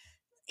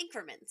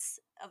increments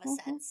of a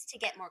Mhm. sense to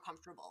get more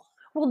comfortable.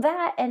 Well,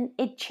 that, and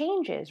it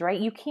changes,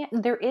 right?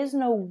 There is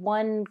no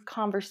one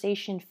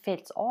conversation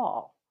fits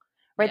all,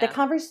 right? The Yeah.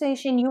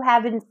 conversation you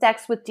have in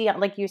sex with Dion,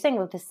 like you're saying,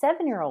 with a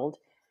 7-year-old,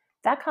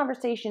 that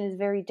conversation is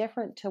very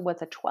different to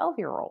with a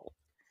 12-year-old.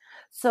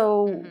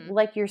 So, Mm-hmm.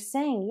 like you're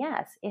saying,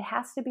 yes, it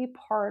has to be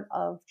part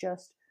of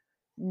just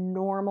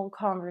normal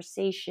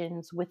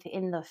conversations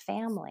within the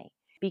family.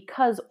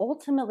 Because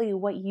ultimately,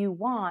 what you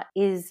want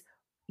is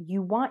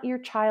you want your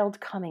child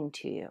coming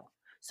to you.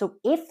 So,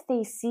 if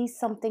they see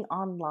something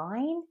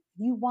online,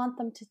 you want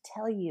them to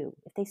tell you.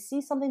 If they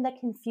see something that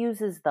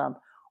confuses them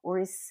or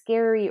is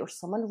scary, or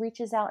someone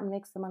reaches out and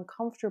makes them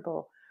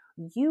uncomfortable,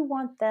 you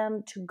want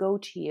them to go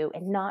to you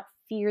and not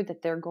fear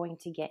that they're going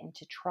to get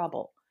into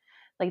trouble.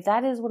 Like,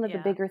 that is one of the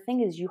Yeah. bigger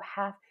things.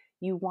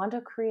 You want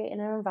to create an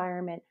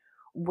environment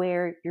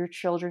where your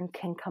children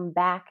can come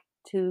back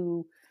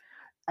to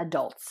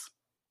adults,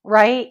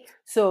 right?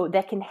 So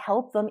that can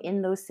help them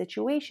in those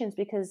situations,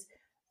 because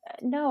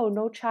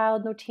no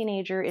child, no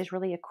teenager is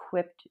really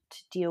equipped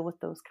to deal with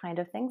those kind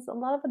of things. A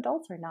lot of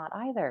adults are not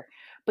either.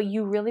 But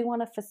you really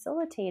want to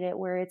facilitate it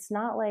where it's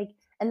not like,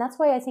 and that's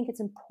why I think it's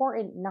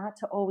important not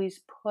to always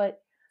put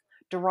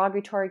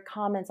derogatory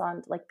comments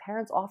on, like,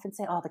 parents often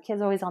say, oh, the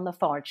kid's always on the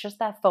phone. It's just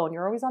that phone.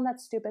 You're always on that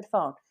stupid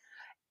phone.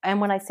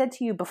 And when I said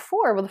to you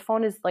before, well, the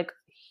phone is like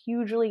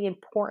hugely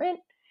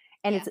important,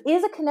 and Yeah. it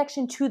is a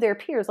connection to their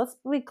peers. Let's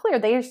be clear.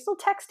 They are still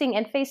texting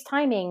and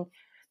FaceTiming.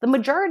 The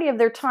majority of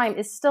their time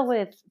is still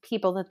with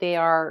people that they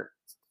They're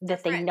they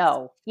friends.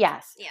 know.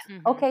 Yes. Yeah.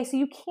 Mm-hmm. Okay. So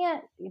you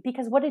can't,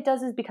 because what it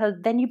does is, because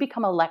then you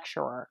become a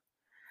lecturer,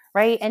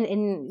 right? And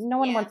no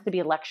one Yeah. wants to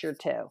be lectured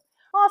to.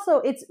 Also,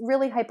 it's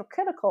really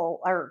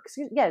hypocritical,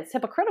 it's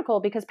hypocritical,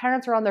 because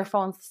parents are on their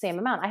phones the same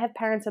amount. I have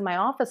parents in my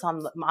office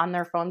on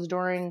their phones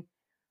during,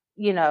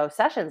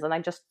 sessions, and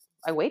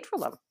I wait for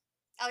them.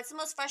 Oh, it's the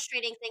most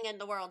frustrating thing in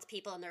the world,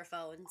 people and their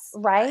phones.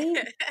 Right?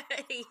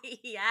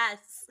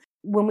 Yes.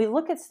 When we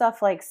look at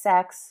stuff like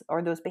sex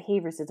or those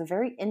behaviors, it's a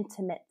very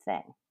intimate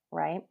thing,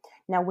 right?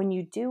 Now, when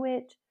you do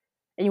it,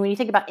 and when you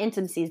think about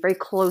intimacy, it's very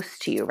close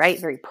to you, right?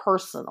 Very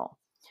personal.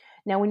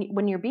 Now,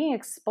 when you're being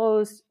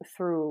exposed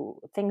through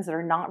things that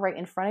are not right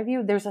in front of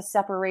you, there's a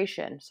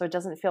separation, so it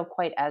doesn't feel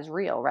quite as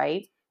real,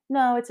 right?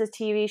 No, it's a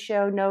TV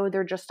show. No,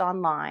 they're just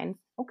online.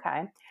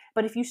 Okay.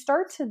 But if you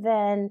start to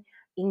then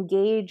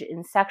engage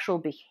in sexual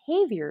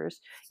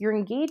behaviors, you're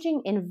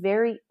engaging in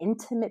very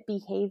intimate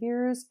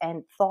behaviors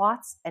and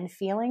thoughts and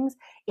feelings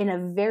in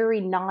a very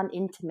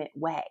non-intimate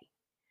way,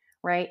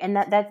 right? And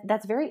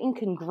that's very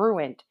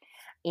incongruent.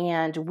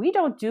 And we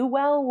don't do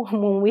well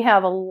when we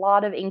have a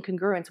lot of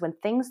incongruence, when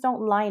things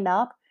don't line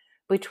up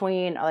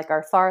between, like,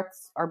 our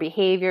thoughts, our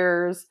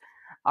behaviors,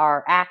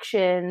 our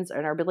actions,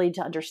 and our ability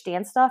to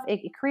understand stuff.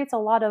 It creates a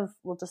lot of,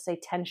 we'll just say,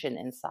 tension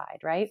inside,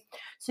 right?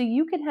 So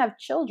you can have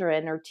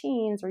children or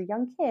teens or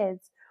young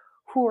kids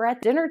who are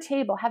at dinner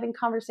table having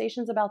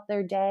conversations about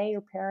their day,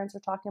 or parents are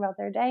talking about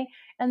their day,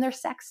 and they're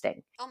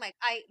sexting. Oh my,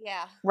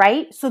 yeah.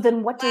 Right? So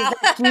then what does Wow.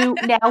 that do?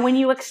 Now, when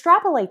you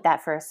extrapolate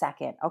that for a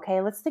second, okay,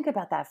 let's think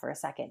about that for a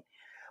second.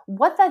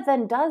 What that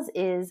then does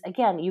is,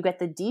 again, you get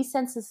the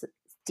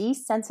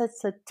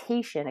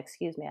desensitization,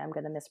 excuse me, I'm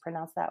going to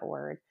mispronounce that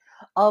word,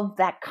 of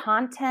that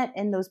content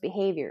and those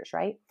behaviors,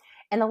 right?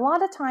 And a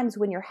lot of times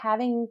when you're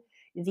having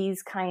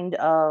these kind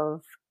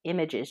of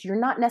images, you're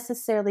not in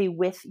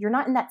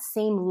that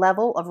same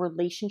level of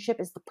relationship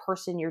as the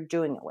person you're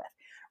doing it with,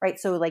 right?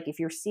 So, like, if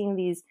you're seeing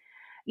these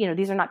are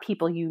not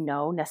people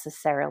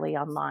necessarily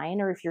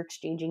online, or if you're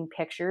exchanging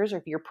pictures, or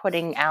if you're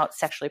putting out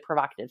sexually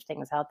provocative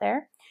things out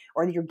there,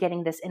 or you're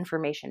getting this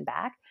information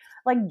back,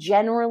 like,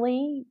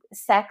 generally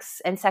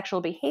sex and sexual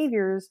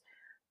behaviors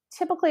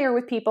typically are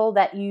with people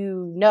that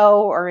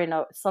are in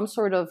some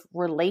sort of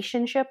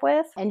relationship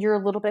with, and you're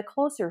a little bit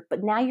closer.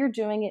 But now you're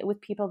doing it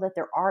with people that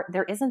there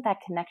isn't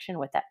that connection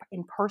with, that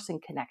in-person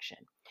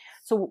connection.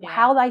 So Yeah.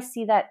 how I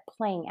see that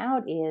playing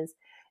out is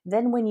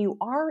then when you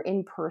are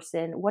in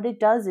person, what it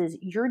does is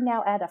you're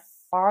now at a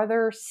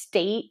farther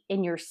state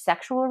in your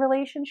sexual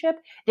relationship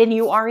than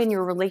you are in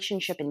your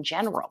relationship in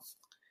general.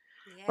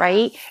 Yeah.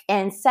 Right?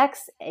 And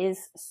sex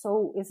is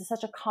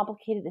such a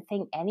complicated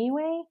thing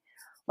anyway.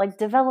 Like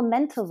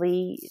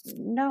developmentally,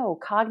 no,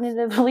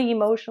 cognitively,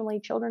 emotionally,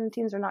 children and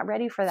teens are not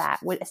ready for that,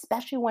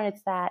 especially when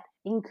it's that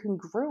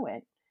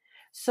incongruent.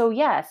 So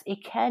yes,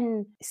 it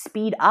can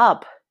speed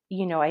up,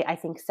 I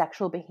think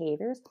sexual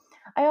behaviors.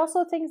 I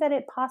also think that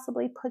it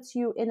possibly puts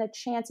you in a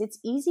chance. It's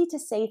easy to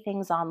say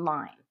things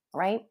online,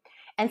 right?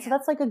 And so Yeah.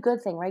 that's like a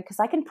good thing, right? Because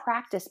I can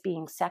practice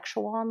being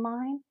sexual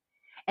online.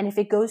 And if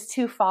it goes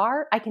too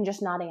far, I can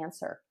just not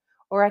answer.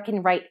 Or I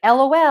can write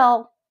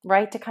LOL,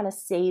 right, to kind of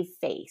save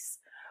face.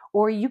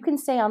 Or you can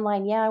say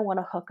online, yeah, I want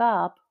to hook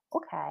up.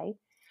 Okay.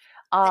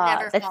 But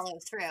never That's follow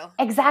through.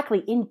 exactly.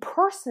 In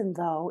person,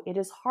 though, it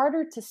is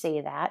harder to say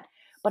that,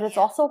 but it's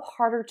Yeah. also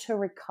harder to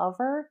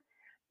recover.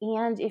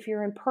 And if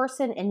you're in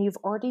person and you've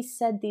already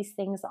said these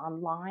things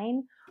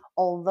online,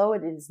 although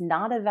it is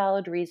not a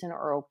valid reason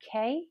or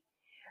okay,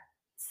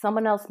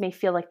 someone else may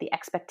feel like the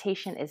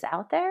expectation is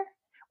out there,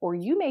 or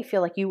you may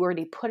feel like you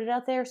already put it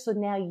out there. So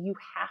now you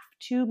have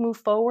to move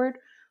forward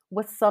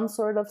with some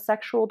sort of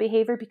sexual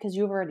behavior because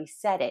you've already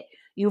said it.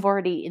 You've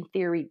already, in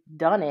theory,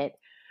 done it,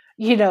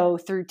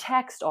 through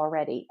text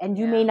already, and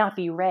you may Yeah. not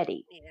be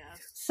ready. Yeah.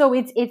 So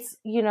it's,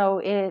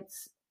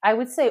 I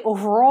would say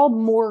overall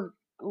more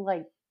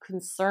like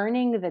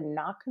concerning than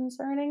not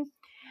concerning.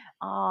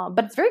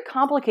 But it's very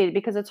complicated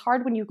because it's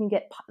hard when you can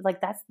get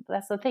like that's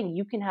the thing.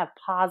 You can have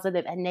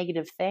positive and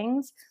negative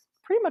things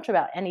pretty much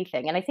about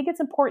anything, and I think it's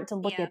important to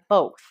look Yeah. at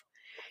both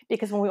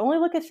because when we only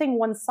look at thing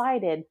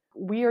one-sided,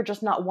 we are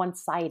just not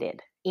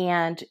one-sided,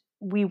 and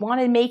we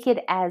want to make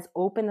it as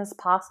open as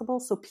possible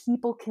so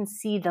people can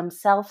see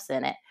themselves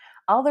in it.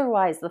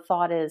 Otherwise, the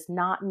thought is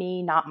not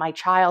me, not my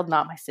child,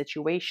 not my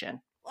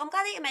situation. Well, I'm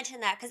glad that you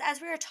mentioned that because as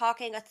we were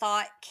talking, a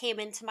thought came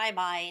into my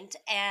mind.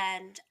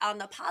 And on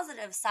the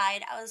positive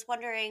side, I was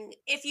wondering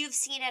if you've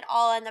seen it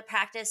all in the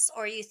practice,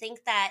 or you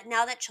think that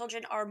now that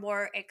children are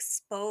more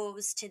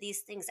exposed to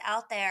these things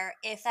out there,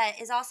 if that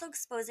is also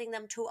exposing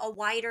them to a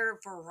wider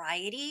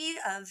variety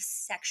of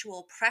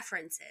sexual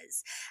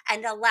preferences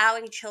and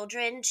allowing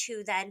children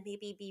to then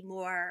maybe be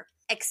more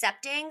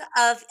accepting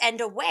of and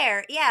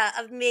aware, yeah,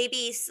 of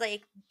maybe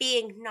like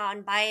being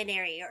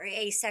non-binary or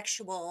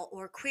asexual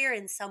or queer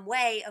in some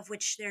way of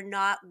which they're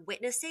not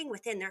witnessing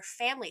within their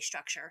family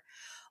structure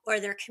or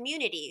their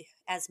community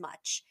as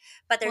much,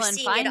 but they're Well, and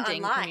seeing it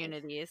finding online.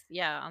 communities,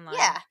 yeah, online.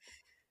 Yeah.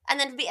 And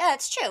then yeah,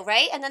 it's true,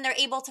 right? And then they're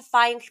able to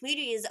find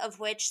communities of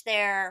which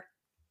they're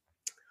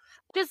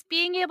Just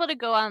being able to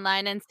go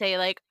online and say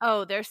like,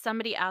 "Oh, there's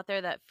somebody out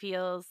there that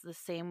feels the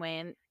same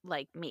way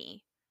like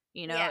me."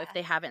 If yeah.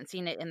 they haven't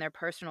seen it in their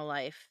personal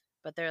life,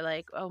 but they're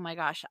like, "Oh my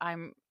gosh,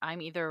 I'm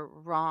either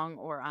wrong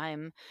or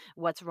I'm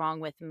what's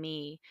wrong with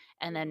me?"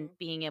 And then Hmm.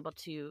 being able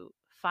to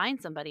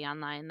find somebody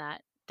online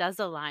that does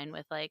align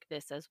with like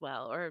this as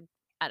well, or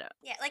I don't.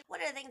 Yeah, like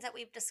one of the things that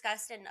we've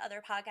discussed in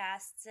other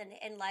podcasts and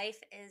in life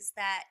is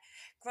that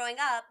growing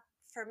up,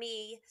 for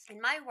me, in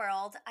my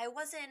world, I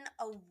wasn't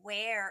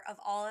aware of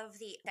all of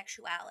the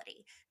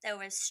sexuality. There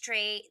was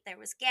straight, there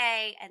was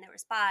gay, and there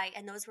was bi,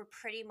 and those were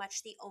pretty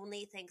much the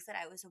only things that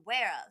I was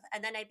aware of.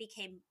 And then I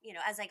became,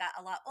 as I got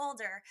a lot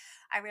older,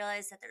 I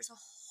realized that there's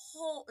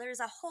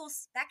a whole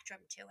spectrum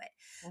to it.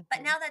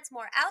 But Mhm. now that's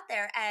more out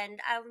there,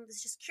 and I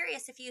was just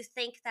curious if you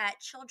think that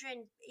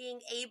children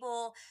being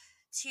able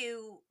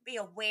to be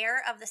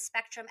aware of the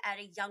spectrum at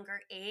a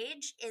younger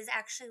age is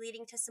actually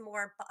leading to some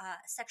more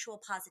sexual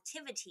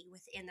positivity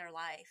within their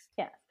life.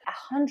 Yeah,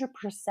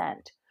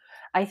 100%.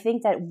 I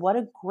think that what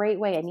a great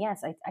way. And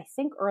yes, I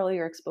think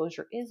earlier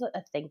exposure is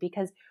a thing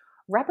because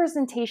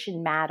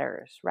representation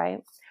matters,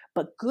 right?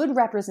 But good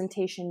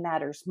representation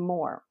matters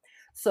more.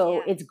 So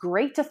Yeah. it's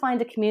great to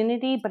find a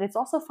community, but it's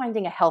also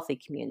finding a healthy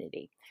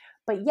community.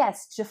 But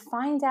yes, to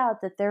find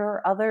out that there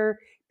are other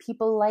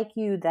people like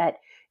you that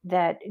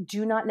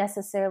do not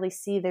necessarily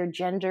see their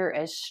gender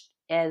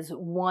as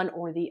one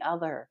or the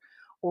other,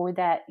 or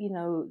that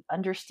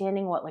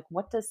understanding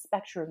what does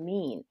spectrum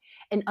mean,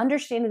 and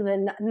understanding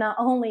that not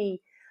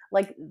only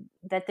like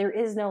that there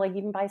is no, like,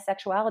 even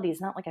bisexuality is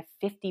not like a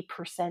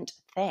 50%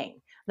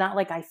 thing, not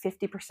like I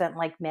 50%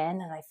 like men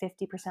and I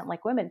 50%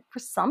 like women. For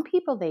some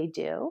people they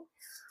do,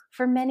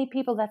 for many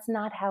people that's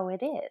not how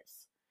it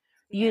is.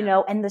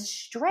 Yeah. And the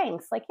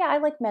strengths, like, yeah, I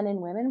like men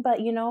and women,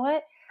 but you know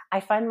what, I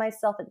find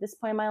myself at this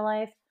point in my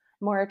life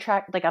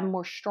I'm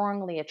more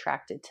strongly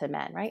attracted to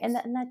men, right? And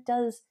that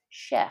does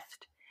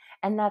shift,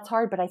 and that's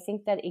hard, but I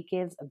think that it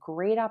gives a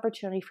great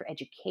opportunity for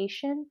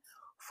education,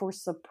 for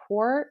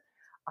support.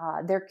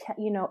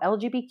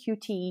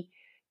 LGBTQT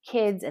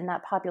kids and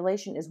that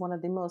population is one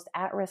of the most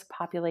at-risk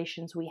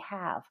populations we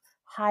have.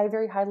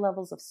 Very high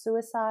levels of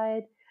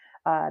suicide,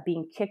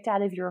 being kicked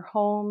out of your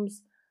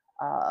homes,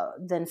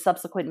 then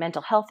subsequent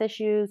mental health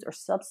issues or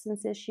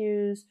substance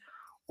issues,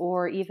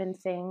 or even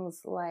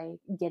things like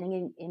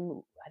getting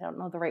in I don't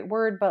know the right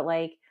word, but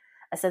like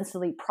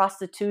essentially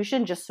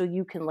prostitution just so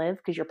you can live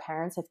because your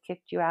parents have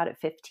kicked you out at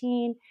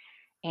 15.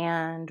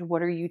 And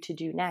what are you to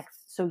do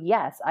next? So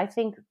yes, I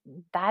think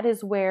that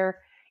is where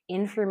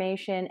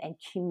information and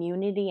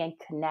community and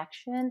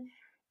connection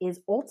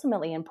is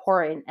ultimately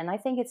important. And I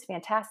think it's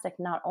fantastic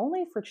not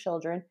only for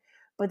children,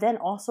 but then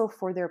also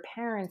for their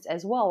parents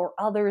as well, or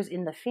others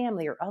in the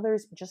family, or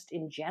others just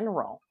in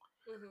general,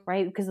 Mm-hmm.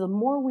 right? Because the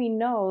more we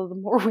know, the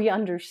more we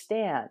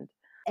understand.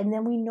 And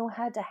then we know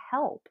how to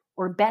help,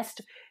 or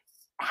best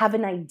have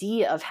an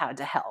idea of how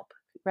to help,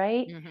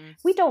 right? Mm-hmm.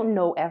 We don't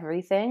know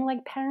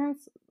everything.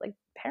 Parents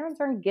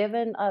aren't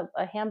given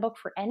a handbook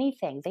for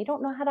anything. They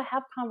don't know how to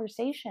have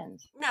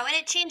conversations. No, and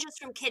it changes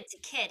from kid to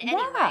kid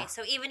anyway. Yeah.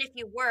 So even if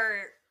you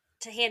were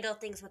to handle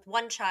things with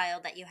one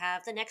child that you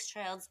have, the next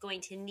child's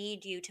going to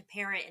need you to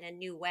parent in a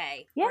new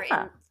way. Or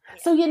Yeah. in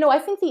So, I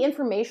think the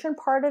information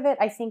part of it,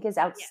 I think, is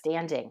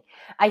outstanding.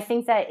 I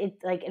think that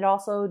it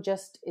also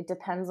just, it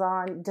depends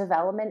on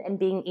development and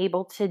being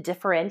able to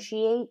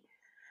differentiate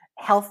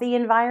healthy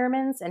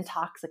environments and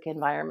toxic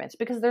environments,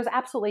 because there's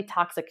absolutely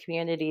toxic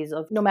communities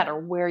of no matter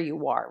where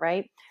you are,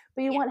 right?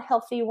 But you Yeah. want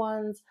healthy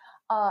ones,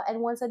 and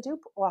ones that do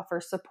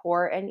offer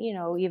support, and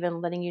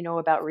even letting you know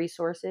about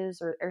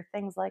resources, or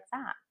things like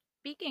that.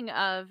 Speaking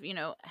of,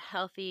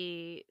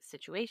 healthy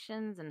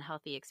situations and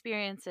healthy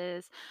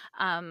experiences,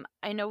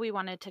 I know we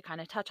wanted to kind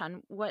of touch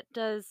on what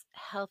does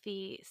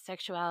healthy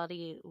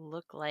sexuality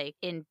look like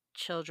in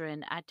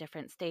children at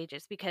different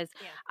stages? Because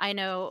Yeah. I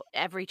know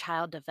every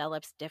child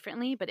develops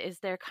differently, but is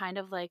there kind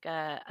of like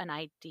an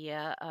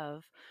idea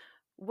of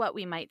what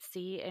we might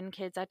see in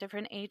kids at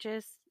different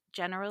ages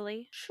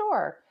generally?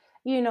 Sure.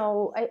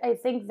 I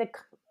think the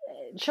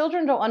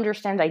children don't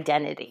understand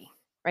identity,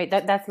 right?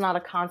 That's not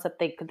a concept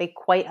they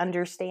quite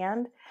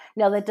understand.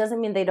 Now, that doesn't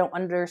mean they don't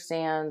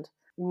understand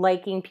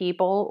liking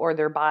people or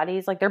their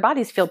bodies. Like, their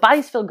bodies feel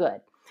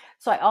good.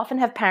 So I often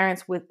have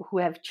parents who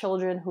have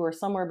children who are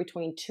somewhere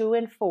between 2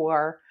 and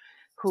 4,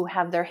 who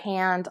have their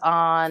hand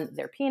on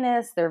their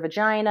penis, their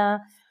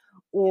vagina,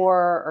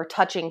 or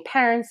touching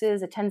parents'.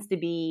 It tends to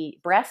be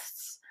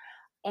breasts,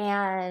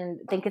 and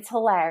think it's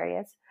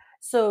hilarious.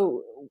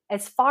 So,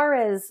 as far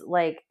as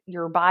like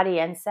your body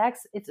and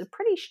sex, it's a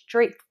pretty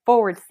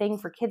straightforward thing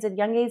for kids at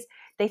young age.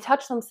 They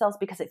touch themselves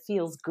because it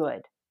feels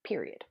good,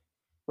 period.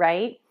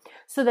 Right?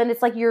 So then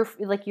it's like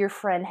your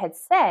friend had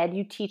said,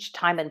 you teach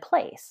time and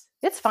place.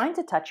 It's fine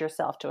to touch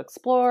yourself, to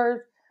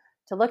explore,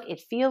 to look, it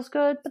feels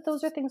good, but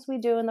those are things we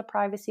do in the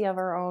privacy of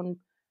our own,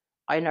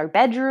 in our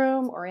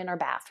bedroom or in our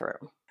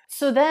bathroom.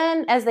 So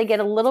then as they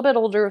get a little bit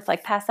older, it's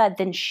like past that,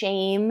 then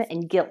shame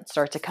and guilt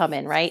start to come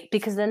in, right?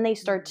 Because then they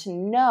start to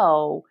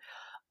know,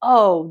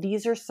 oh,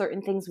 these are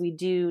certain things we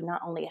do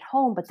not only at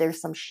home, but there's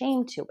some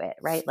shame to it,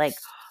 right? Like,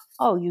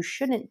 oh, you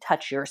shouldn't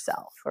touch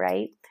yourself,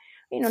 right?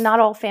 Not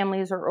all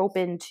families are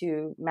open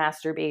to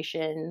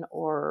masturbation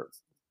or,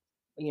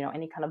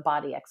 any kind of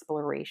body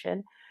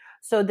exploration.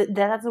 So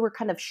that's where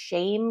kind of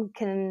shame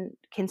can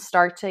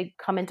start to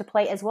come into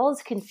play, as well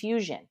as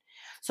confusion.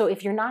 So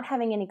if you're not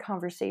having any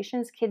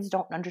conversations, kids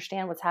don't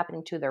understand what's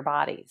happening to their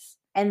bodies.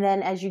 And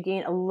then as you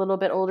gain a little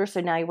bit older,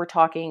 so now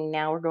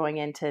we're going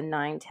into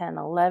 9, 10,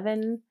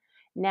 11,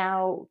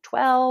 now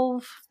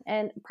 12,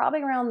 and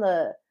probably around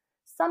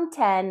some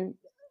 10,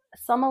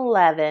 some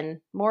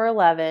 11, more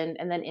 11,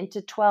 and then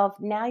into 12.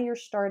 Now you're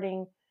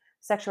starting,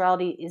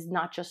 sexuality is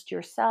not just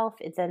yourself,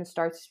 it then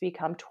starts to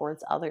become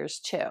towards others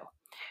too,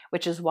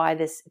 which is why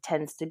this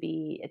tends to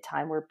be a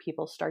time where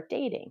people start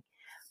dating.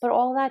 But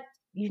all that,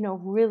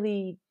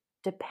 really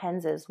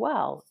depends as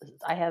well.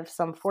 I have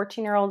some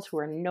 14-year-olds who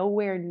are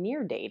nowhere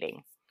near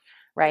dating,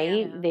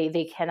 right? Yeah.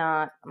 They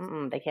cannot,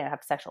 they can't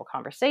have sexual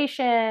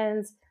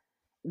conversations.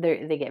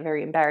 They get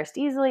very embarrassed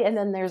easily. And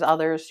then there's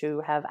others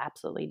who have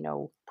absolutely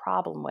no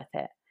problem with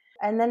it.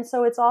 And then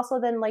so it's also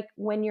then like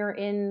when you're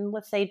in,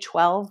 let's say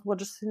 12, we'll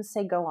just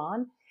say go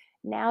on.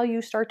 Now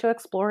you start to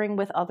exploring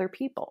with other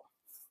people,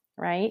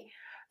 right?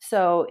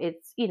 So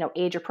it's,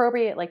 age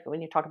appropriate, like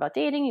when you talk about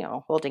dating,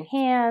 holding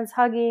hands,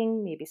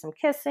 hugging, maybe some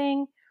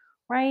kissing,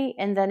 right?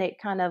 And then it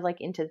kind of like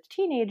into the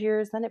teenage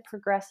years, then it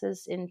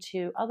progresses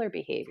into other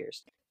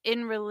behaviors.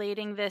 In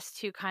relating this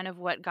to kind of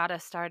what got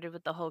us started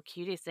with the whole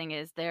cuties thing,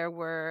 is there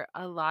were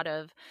a lot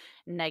of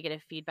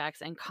negative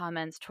feedbacks and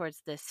comments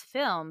towards this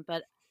film,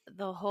 but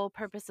the whole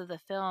purpose of the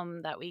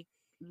film that we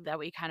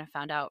kind of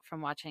found out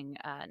from watching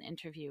an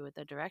interview with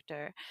the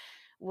director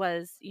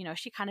was,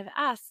 she kind of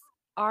asks,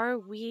 are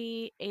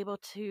we able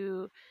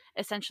to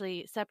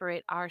essentially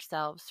separate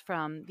ourselves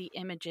from the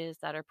images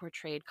that are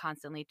portrayed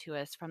constantly to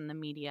us from the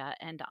media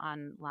and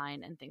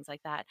online and things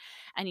like that?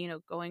 And,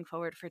 going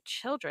forward for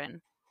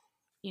children,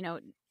 you know,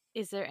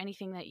 is there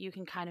anything that you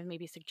can kind of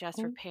maybe suggest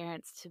for Mhm.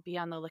 parents to be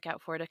on the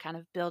lookout for to kind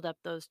of build up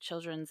those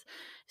children's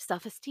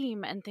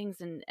self-esteem and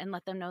things, and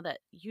let them know that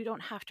you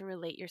don't have to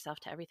relate yourself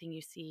to everything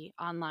you see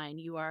online?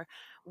 You are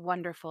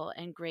wonderful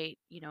and great,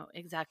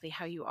 exactly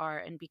how you are,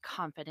 and be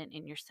confident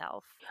in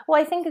yourself. Well,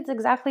 I think it's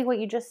exactly what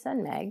you just said,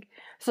 Meg.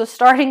 So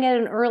starting at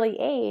an early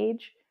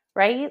age,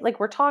 right? Like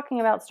we're talking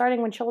about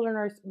starting when children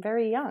are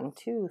very young,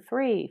 2,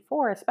 3,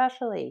 4,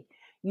 especially.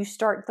 you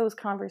start those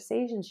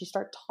conversations, you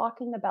start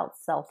talking about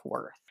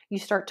self-worth, you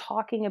start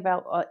talking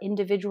about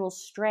individual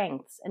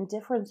strengths and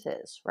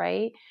differences,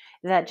 right?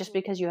 That just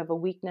because you have a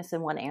weakness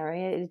in one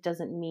area, it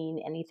doesn't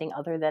mean anything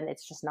other than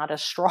it's just not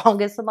as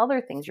strong as some other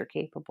things you're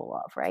capable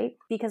of, right?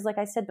 Because like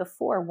I said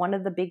before, one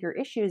of the bigger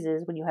issues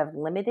is when you have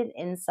limited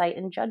insight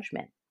and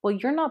judgment. Well,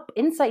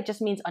 insight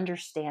just means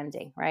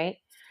understanding, right?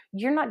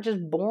 You're not just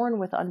born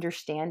with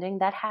understanding.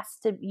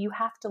 You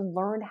have to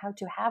learn how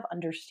to have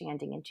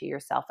understanding into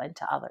yourself and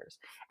to others.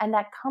 And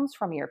that comes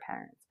from your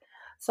parents.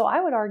 So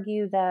I would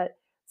argue that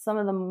some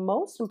of the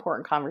most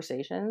important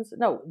conversations,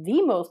 no,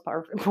 the most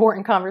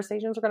important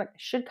conversations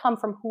should come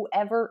from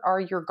whoever are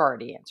your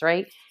guardians,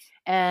 right?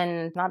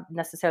 And not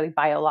necessarily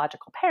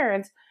biological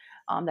parents.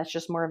 That's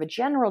just more of a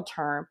general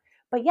term.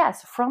 But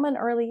yes, from an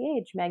early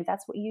age, Meg,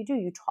 that's what you do.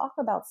 You talk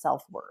about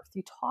self-worth.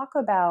 You talk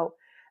about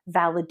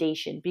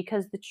validation,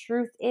 because the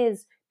truth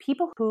is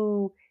people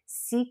who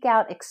seek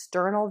out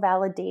external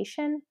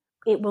validation,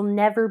 it will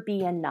never be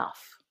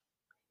enough.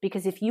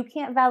 Because if you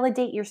can't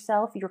validate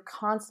yourself, you're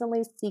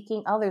constantly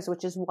seeking others,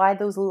 which is why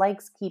those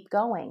likes keep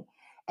going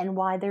and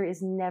why there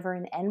is never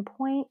an end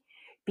point,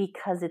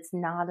 because it's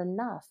not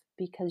enough.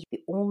 Because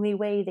the only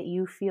way that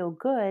you feel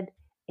good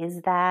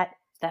is that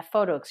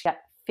photo's got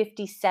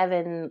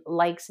 57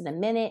 likes in a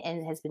minute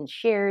and has been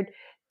shared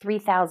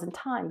 3,000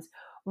 times,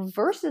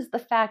 versus the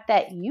fact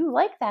that you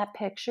like that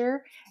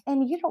picture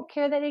and you don't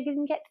care that it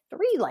didn't get 3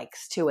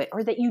 likes to it,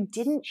 or that you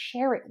didn't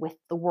share it with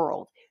the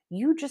world.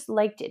 You just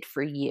liked it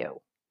for you.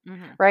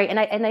 Mm-hmm. Right.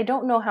 And I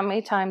don't know how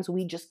many times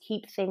we just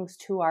keep things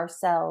to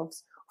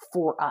ourselves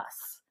for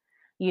us.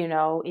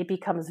 It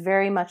becomes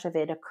very much of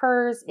it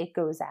occurs, it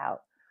goes out.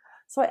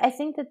 So I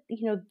think that,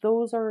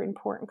 those are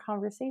important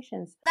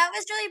conversations. That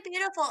was really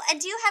beautiful.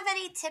 And do you have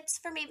any tips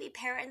for maybe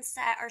parents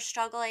that are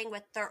struggling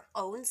with their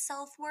own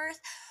self-worth?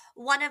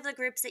 One of the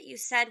groups that you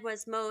said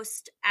was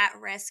most at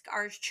risk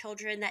are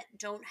children that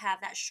don't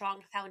have that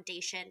strong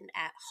foundation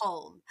at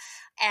home.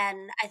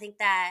 And I think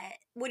that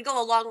would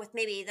go along with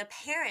maybe the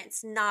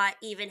parents not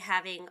even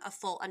having a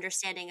full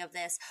understanding of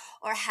this,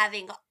 or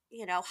having,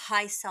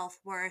 high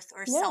self-worth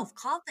or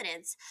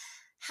self-confidence.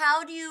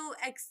 How do you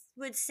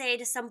would say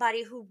to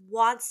somebody who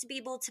wants to be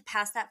able to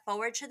pass that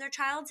forward to their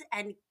child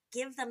and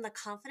give them the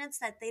confidence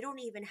that they don't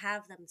even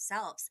have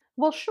themselves?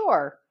 Well,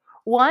 sure.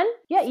 One,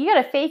 you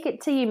got to fake it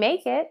till you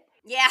make it.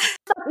 Yeah.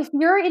 If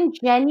you're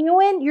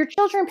ingenuine, your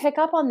children pick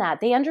up on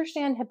that. They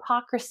understand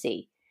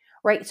hypocrisy,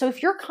 right? So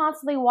if you're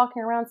constantly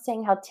walking around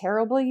saying how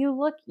terrible you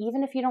look,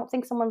 even if you don't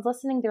think someone's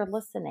listening, they're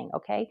listening,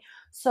 okay?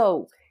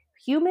 So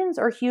humans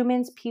are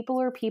humans,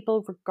 people are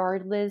people,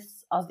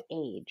 regardless of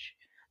age.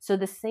 So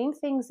the same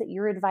things that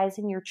you're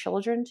advising your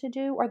children to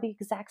do are the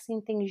exact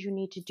same things you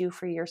need to do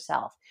for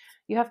yourself.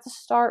 You have to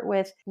start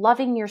with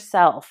loving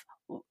yourself,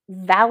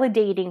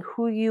 validating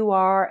who you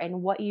are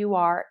and what you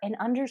are, and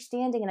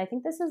understanding. And I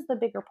think this is the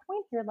bigger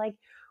point here. Like,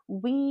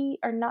 we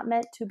are not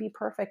meant to be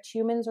perfect.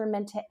 Humans are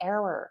meant to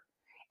error.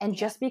 And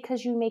just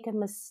because you make a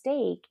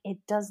mistake, it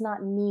does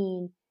not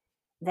mean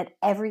that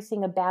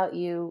everything about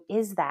you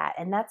is that.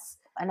 And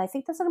I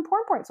think that's an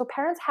important point. So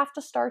parents have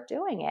to start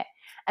doing it.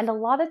 And a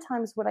lot of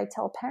times what I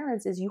tell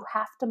parents is you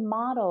have to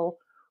model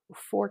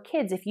for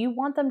kids. If you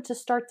want them to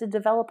start to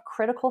develop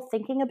critical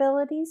thinking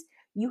abilities,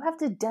 you have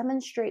to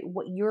demonstrate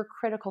what your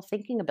critical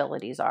thinking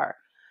abilities are.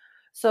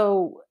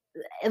 So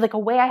like a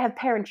way I have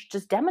parents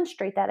just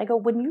demonstrate that, I go,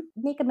 when you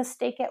make a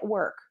mistake at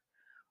work,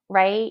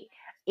 right?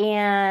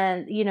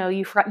 And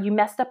you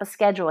messed up a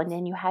schedule and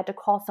then you had to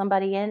call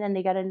somebody in and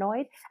they got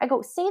annoyed. I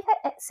go, say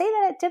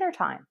that at dinner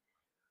time.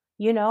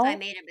 I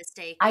made a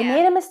mistake. I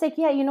made a mistake.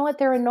 Yeah. You know what?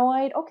 They're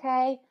annoyed.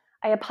 Okay.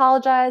 I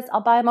apologize.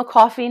 I'll buy them a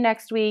coffee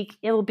next week.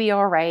 It'll be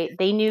all right.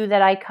 They knew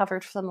that I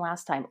covered for them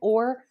last time.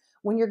 Or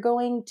when you're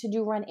going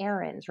to run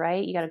errands,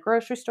 right? You got a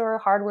grocery store,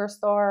 hardware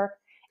store,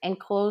 and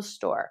clothes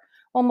store.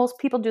 Well, most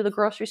people do the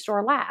grocery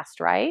store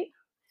last, right?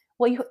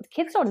 Well,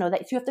 kids don't know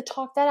that. So you have to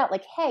talk that out.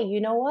 Like, hey, you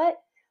know what?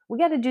 We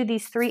got to do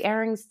these 3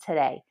 errands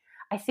today.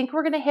 I think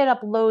we're going to hit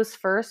up Lowe's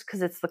first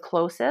because it's the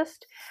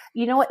closest.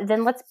 You know what?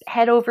 Then let's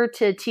head over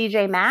to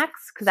TJ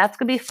Maxx because that's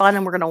going to be fun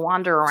and we're going to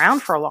wander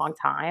around for a long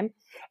time.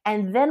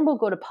 And then we'll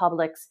go to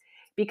Publix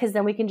because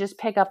then we can just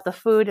pick up the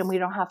food and we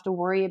don't have to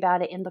worry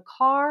about it in the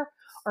car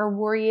or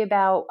worry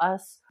about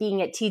us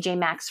being at TJ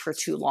Maxx for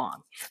too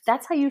long.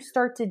 That's how you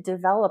start to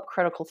develop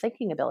critical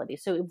thinking ability.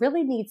 So it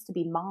really needs to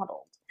be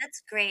modeled.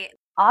 That's great.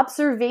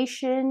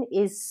 Observation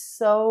is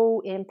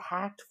so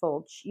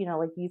impactful.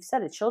 Like you've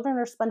said it, children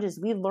are sponges.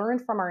 We learn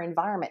from our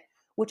environment,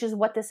 which is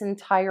what this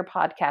entire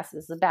podcast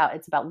is about.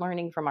 It's about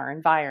learning from our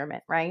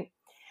environment, right?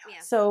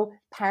 Yeah. So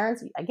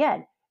parents,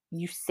 again,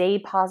 you say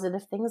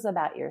positive things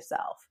about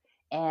yourself.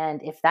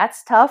 And if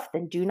that's tough,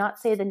 then do not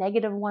say the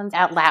negative ones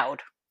out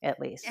loud, at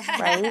least,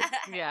 right?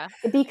 Yeah.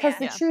 Because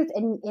the truth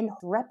in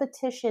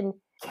repetition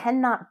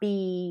cannot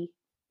be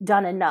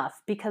done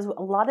enough, because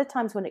a lot of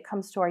times when it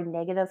comes to our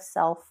negative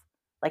self,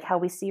 like how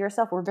we see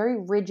ourselves, we're very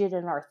rigid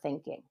in our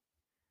thinking,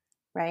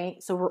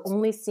 right? So we're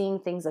only seeing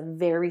things a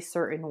very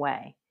certain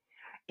way.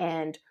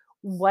 And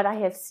what I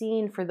have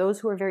seen for those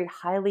who are very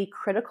highly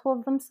critical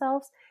of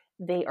themselves,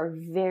 they are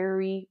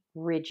very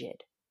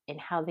rigid in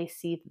how they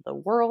see the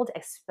world,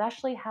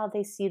 especially how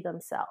they see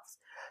themselves.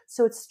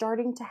 So it's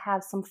starting to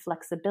have some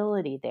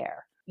flexibility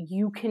there.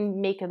 You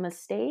can make a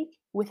mistake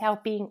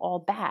without being all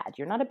bad.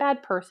 You're not a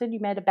bad person. You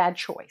made a bad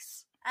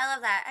choice. I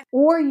love that.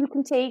 Or you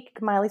can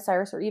take Miley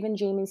Cyrus or even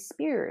Jamie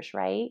Spears,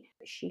 right?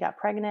 She got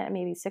pregnant at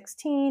maybe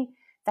 16.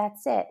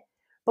 That's it.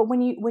 But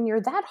when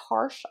you're that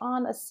harsh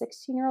on a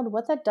 16-year-old,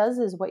 what that does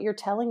is what you're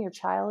telling your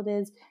child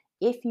is,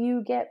 if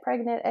you get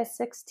pregnant at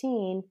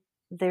 16,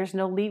 there's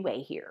no leeway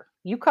here.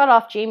 You cut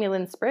off Jamie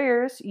Lynn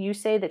Spears. You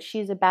say that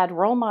she's a bad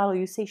role model.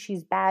 You say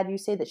she's bad. You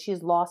say that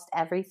she's lost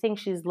everything.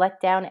 She's let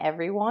down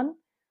everyone.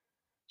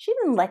 She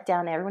didn't let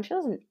down everyone. She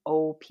doesn't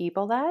owe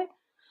people that.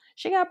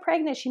 She got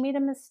pregnant. She made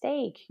a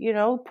mistake.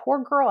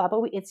 Poor girl.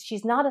 But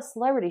she's not a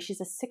celebrity. She's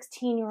a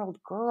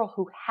 16-year-old girl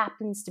who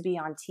happens to be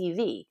on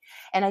TV.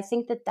 And I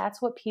think that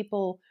that's what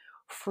people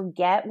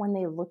forget when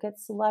they look at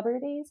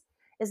celebrities,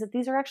 is that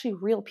these are actually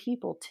real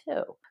people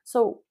too.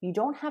 So you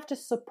don't have to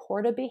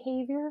support a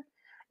behavior,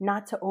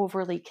 not to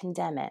overly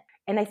condemn it.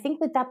 And I think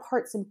that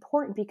part's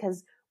important,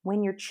 because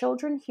when your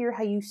children hear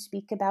how you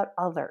speak about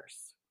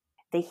others,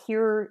 they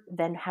hear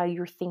then how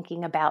you're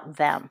thinking about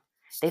them.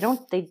 They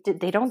don't,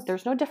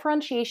 there's no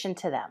differentiation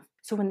to them.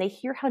 So when they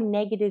hear how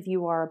negative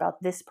you are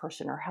about this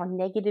person, or how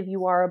negative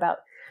you are about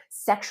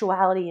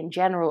sexuality in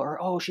general,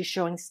 or, oh, she's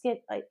showing skin,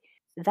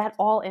 that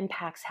all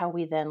impacts how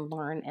we then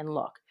learn and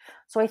look.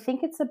 So I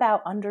think it's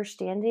about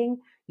understanding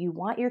you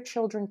want your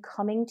children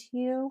coming to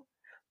you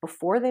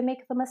before they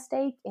make the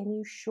mistake, and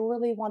you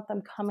surely want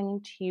them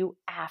coming to you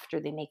after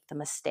they make the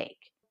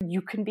mistake.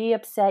 You can be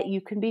upset, you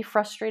can be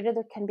frustrated,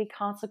 there can be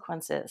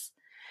consequences.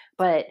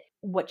 But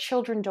what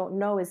children don't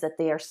know is that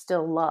they are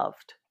still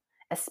loved,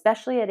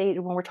 especially at age,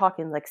 when we're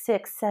talking like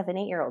 6, 7,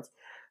 8-year-olds,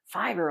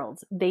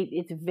 5-year-olds.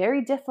 It's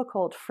very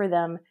difficult for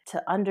them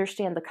to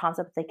understand the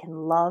concept that they can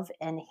love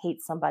and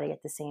hate somebody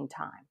at the same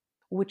time,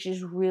 which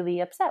is really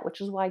upset,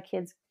 which is why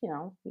kids,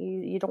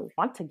 you don't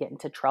want to get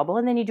into trouble,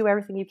 and then you do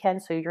everything you can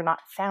so you're not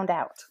found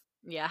out.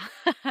 Yeah.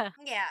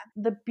 Yeah.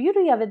 The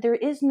beauty of it, there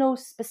is no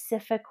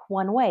specific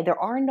one way. There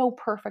are no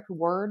perfect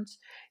words.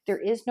 There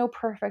is no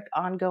perfect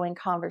ongoing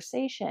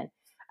conversation.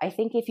 I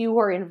think if you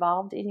are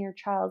involved in your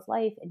child's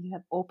life and you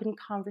have open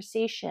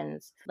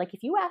conversations, like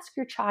if you ask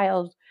your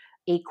child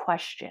a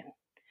question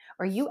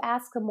or you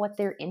ask them what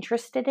they're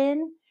interested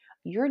in,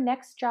 your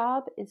next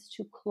job is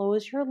to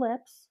close your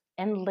lips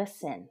and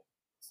listen.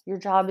 Your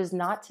job is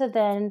not to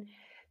then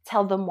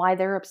tell them why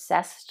they're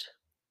obsessed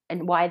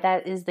and why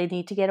that is they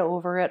need to get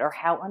over it, or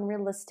how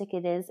unrealistic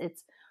it is.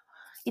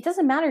 It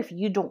doesn't matter if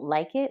you don't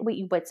like it.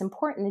 What's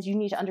important is you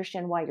need to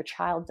understand why your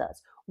child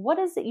does. What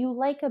is it you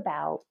like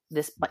about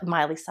this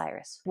Miley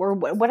Cyrus, or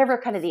whatever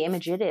kind of the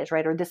image it is,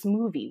 right? Or this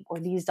movie, or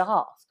these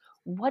dolls.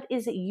 What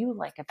is it you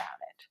like about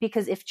it?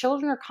 Because if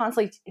children are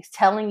constantly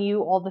telling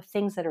you all the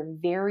things that are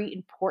very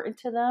important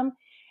to them,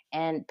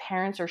 and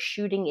parents are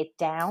shooting it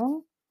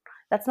down,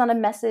 that's not a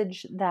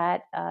message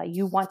that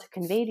you want to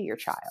convey to your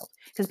child.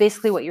 Because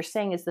basically what you're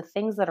saying is the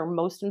things that are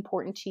most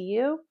important to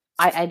you,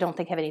 I don't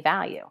think have any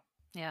value.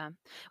 Yeah.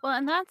 Well,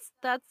 and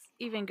that's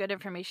even good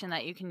information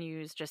that you can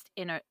use just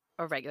in a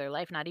regular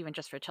life, not even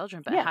just for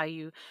children, but Yeah. how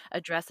you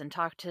address and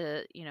talk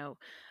to,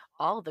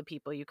 all the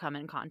people you come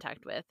in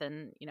contact with,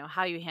 and,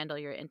 how you handle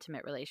your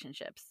intimate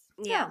relationships.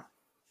 Yeah.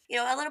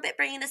 A little bit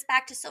bringing this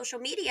back to social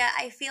media,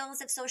 I feel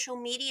as if social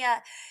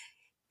media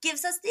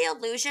gives us the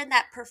illusion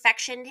that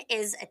perfection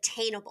is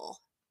attainable,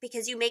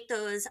 because you make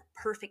those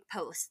perfect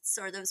posts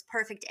or those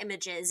perfect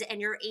images,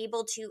 and you're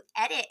able to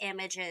edit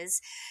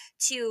images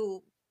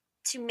to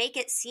make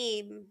it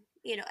seem,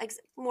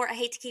 more, I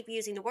hate to keep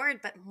using the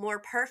word, but more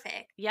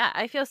perfect. Yeah,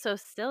 I feel so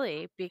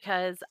silly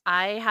because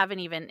I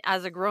haven't even,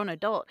 as a grown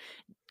adult,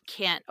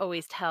 can't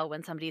always tell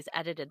when somebody's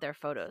edited their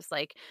photos,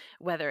 like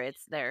whether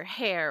it's their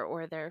hair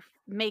or their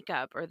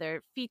makeup or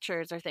their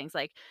features or things.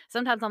 Like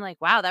sometimes I'm like,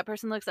 wow, that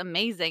person looks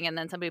amazing, and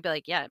then somebody will be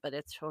like, yeah, but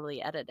it's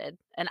totally edited,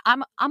 and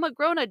I'm a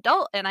grown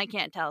adult and I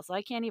can't tell, so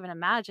I can't even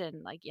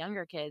imagine like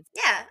younger kids.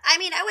 Yeah, I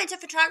mean, I went to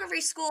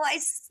photography school.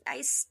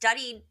 I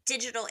studied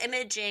digital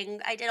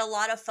imaging. I did a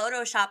lot of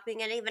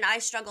photoshopping, and even I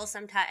struggle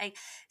sometimes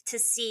to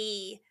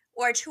see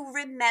or to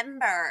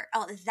remember,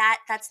 oh,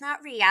 that's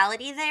not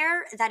reality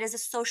there. That is a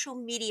social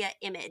media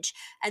image.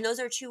 And those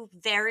are two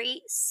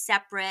very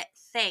separate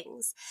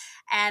things.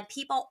 And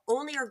people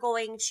only are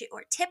going to,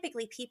 or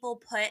typically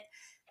people put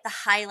the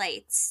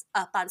highlights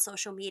up on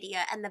social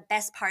media and the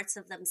best parts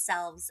of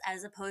themselves,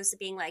 as opposed to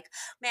being like,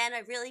 man,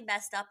 I really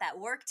messed up at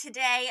work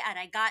today and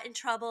I got in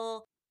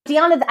trouble.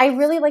 Deanna, I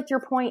really liked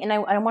your point, and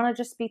I want to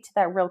just speak to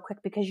that real quick,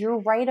 because you're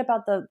right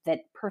about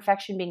that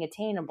perfection being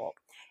attainable.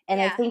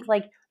 And Yeah. I think,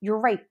 like, you're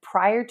right.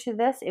 Prior to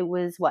this, it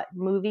was what?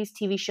 Movies,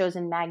 TV shows,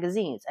 and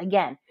magazines.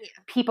 Again,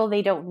 people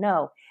they don't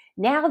know.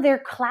 Now their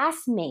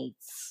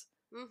classmates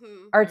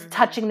are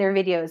touching their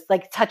videos,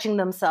 like touching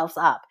themselves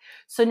up.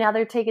 So now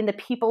they're taking the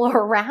people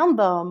around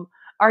them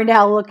are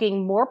now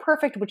looking more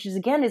perfect, which is,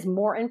 again, is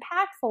more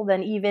impactful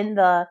than even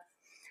the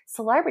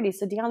celebrities.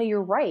 So Deanna,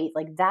 you're right.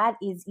 Like that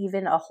is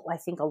even I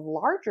think a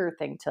larger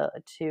thing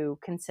to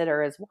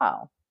consider as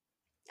well.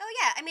 Oh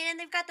yeah, I mean, and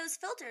they've got those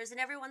filters, and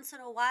every once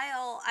in a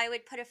while, I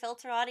would put a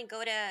filter on and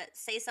go to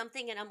say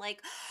something, and I'm like,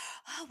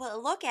 "Oh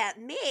well, look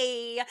at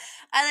me," and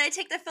then I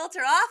take the filter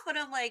off, and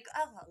I'm like,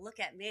 "Oh well,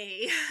 look at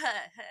me,"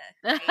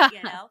 right?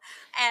 You know,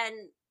 and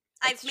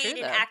I've It's true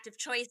made an though. active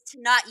choice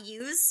to not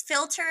use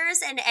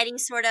filters in any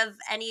sort of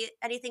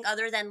anything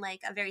other than like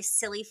a very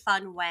silly,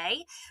 fun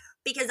way,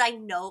 because I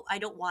know I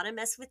don't want to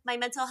mess with my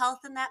mental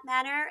health in that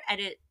manner, and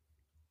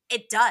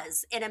it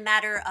does in a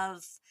matter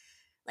of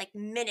like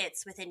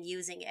minutes within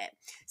using it.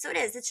 So it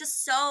is. It's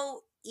just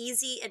so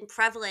easy and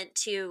prevalent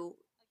to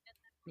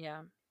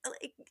Yeah.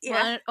 like, Well,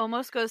 yeah. and it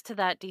almost goes to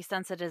that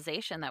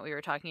desensitization that we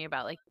were talking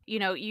about. Like,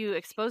 you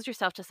expose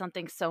yourself to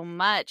something so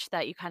much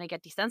that you kind of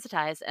get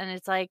desensitized. And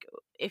it's like,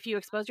 if you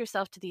expose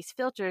yourself to these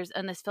filters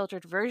and this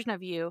filtered version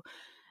of you,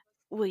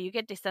 will you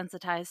get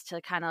desensitized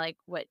to kind of like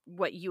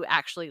what you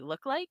actually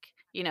look like?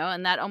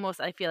 And that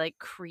almost, I feel like,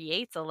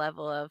 creates a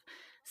level of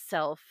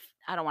self,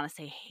 I don't want to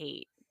say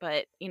hate,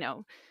 but,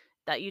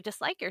 that you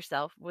dislike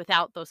yourself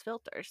without those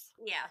filters.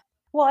 Yeah.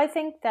 Well, I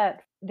think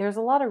that there's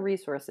a lot of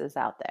resources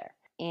out there.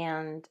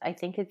 And I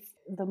think it's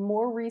the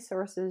more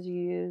resources you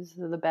use,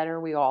 the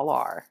better we all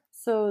are.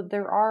 So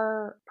there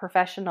are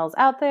professionals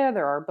out there,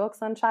 there are books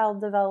on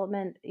child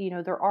development.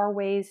 There are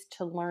ways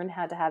to learn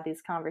how to have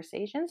these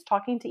conversations,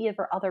 talking to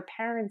either other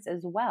parents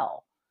as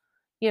well.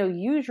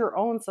 Use your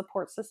own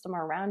support system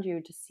around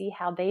you to see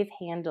how they've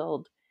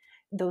handled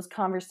those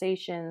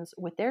conversations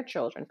with their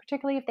children,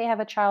 particularly if they have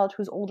a child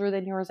who's older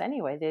than yours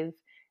anyway. They've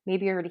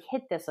maybe already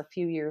hit this a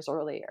few years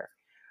earlier.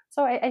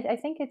 So I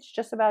think it's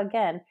just about,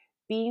 again,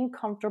 being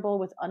comfortable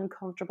with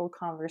uncomfortable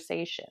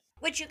conversation.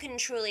 Which you can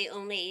truly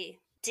only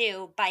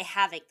do by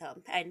having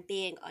them and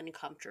being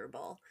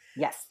uncomfortable.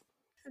 Yes.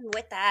 And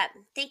with that,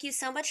 thank you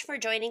so much for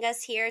joining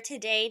us here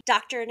today,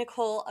 Dr.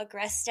 Nicole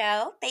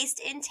Agresto,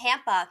 based in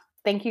Tampa.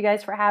 Thank you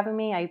guys for having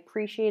me. I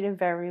appreciate it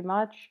very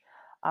much.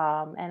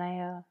 And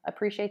I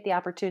appreciate the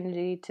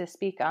opportunity to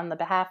speak on the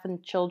behalf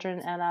of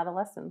children and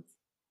adolescents.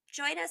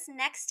 Join us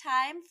next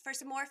time for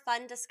some more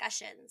fun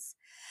discussions.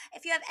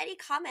 If you have any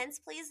comments,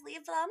 please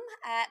leave them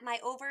at My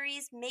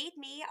Ovaries Made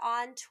Me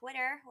on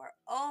Twitter. We're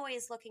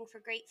always looking for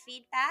great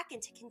feedback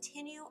and to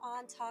continue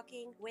on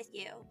talking with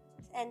you.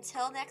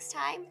 Until next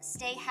time,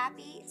 stay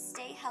happy,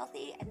 stay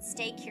healthy, and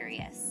stay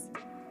curious.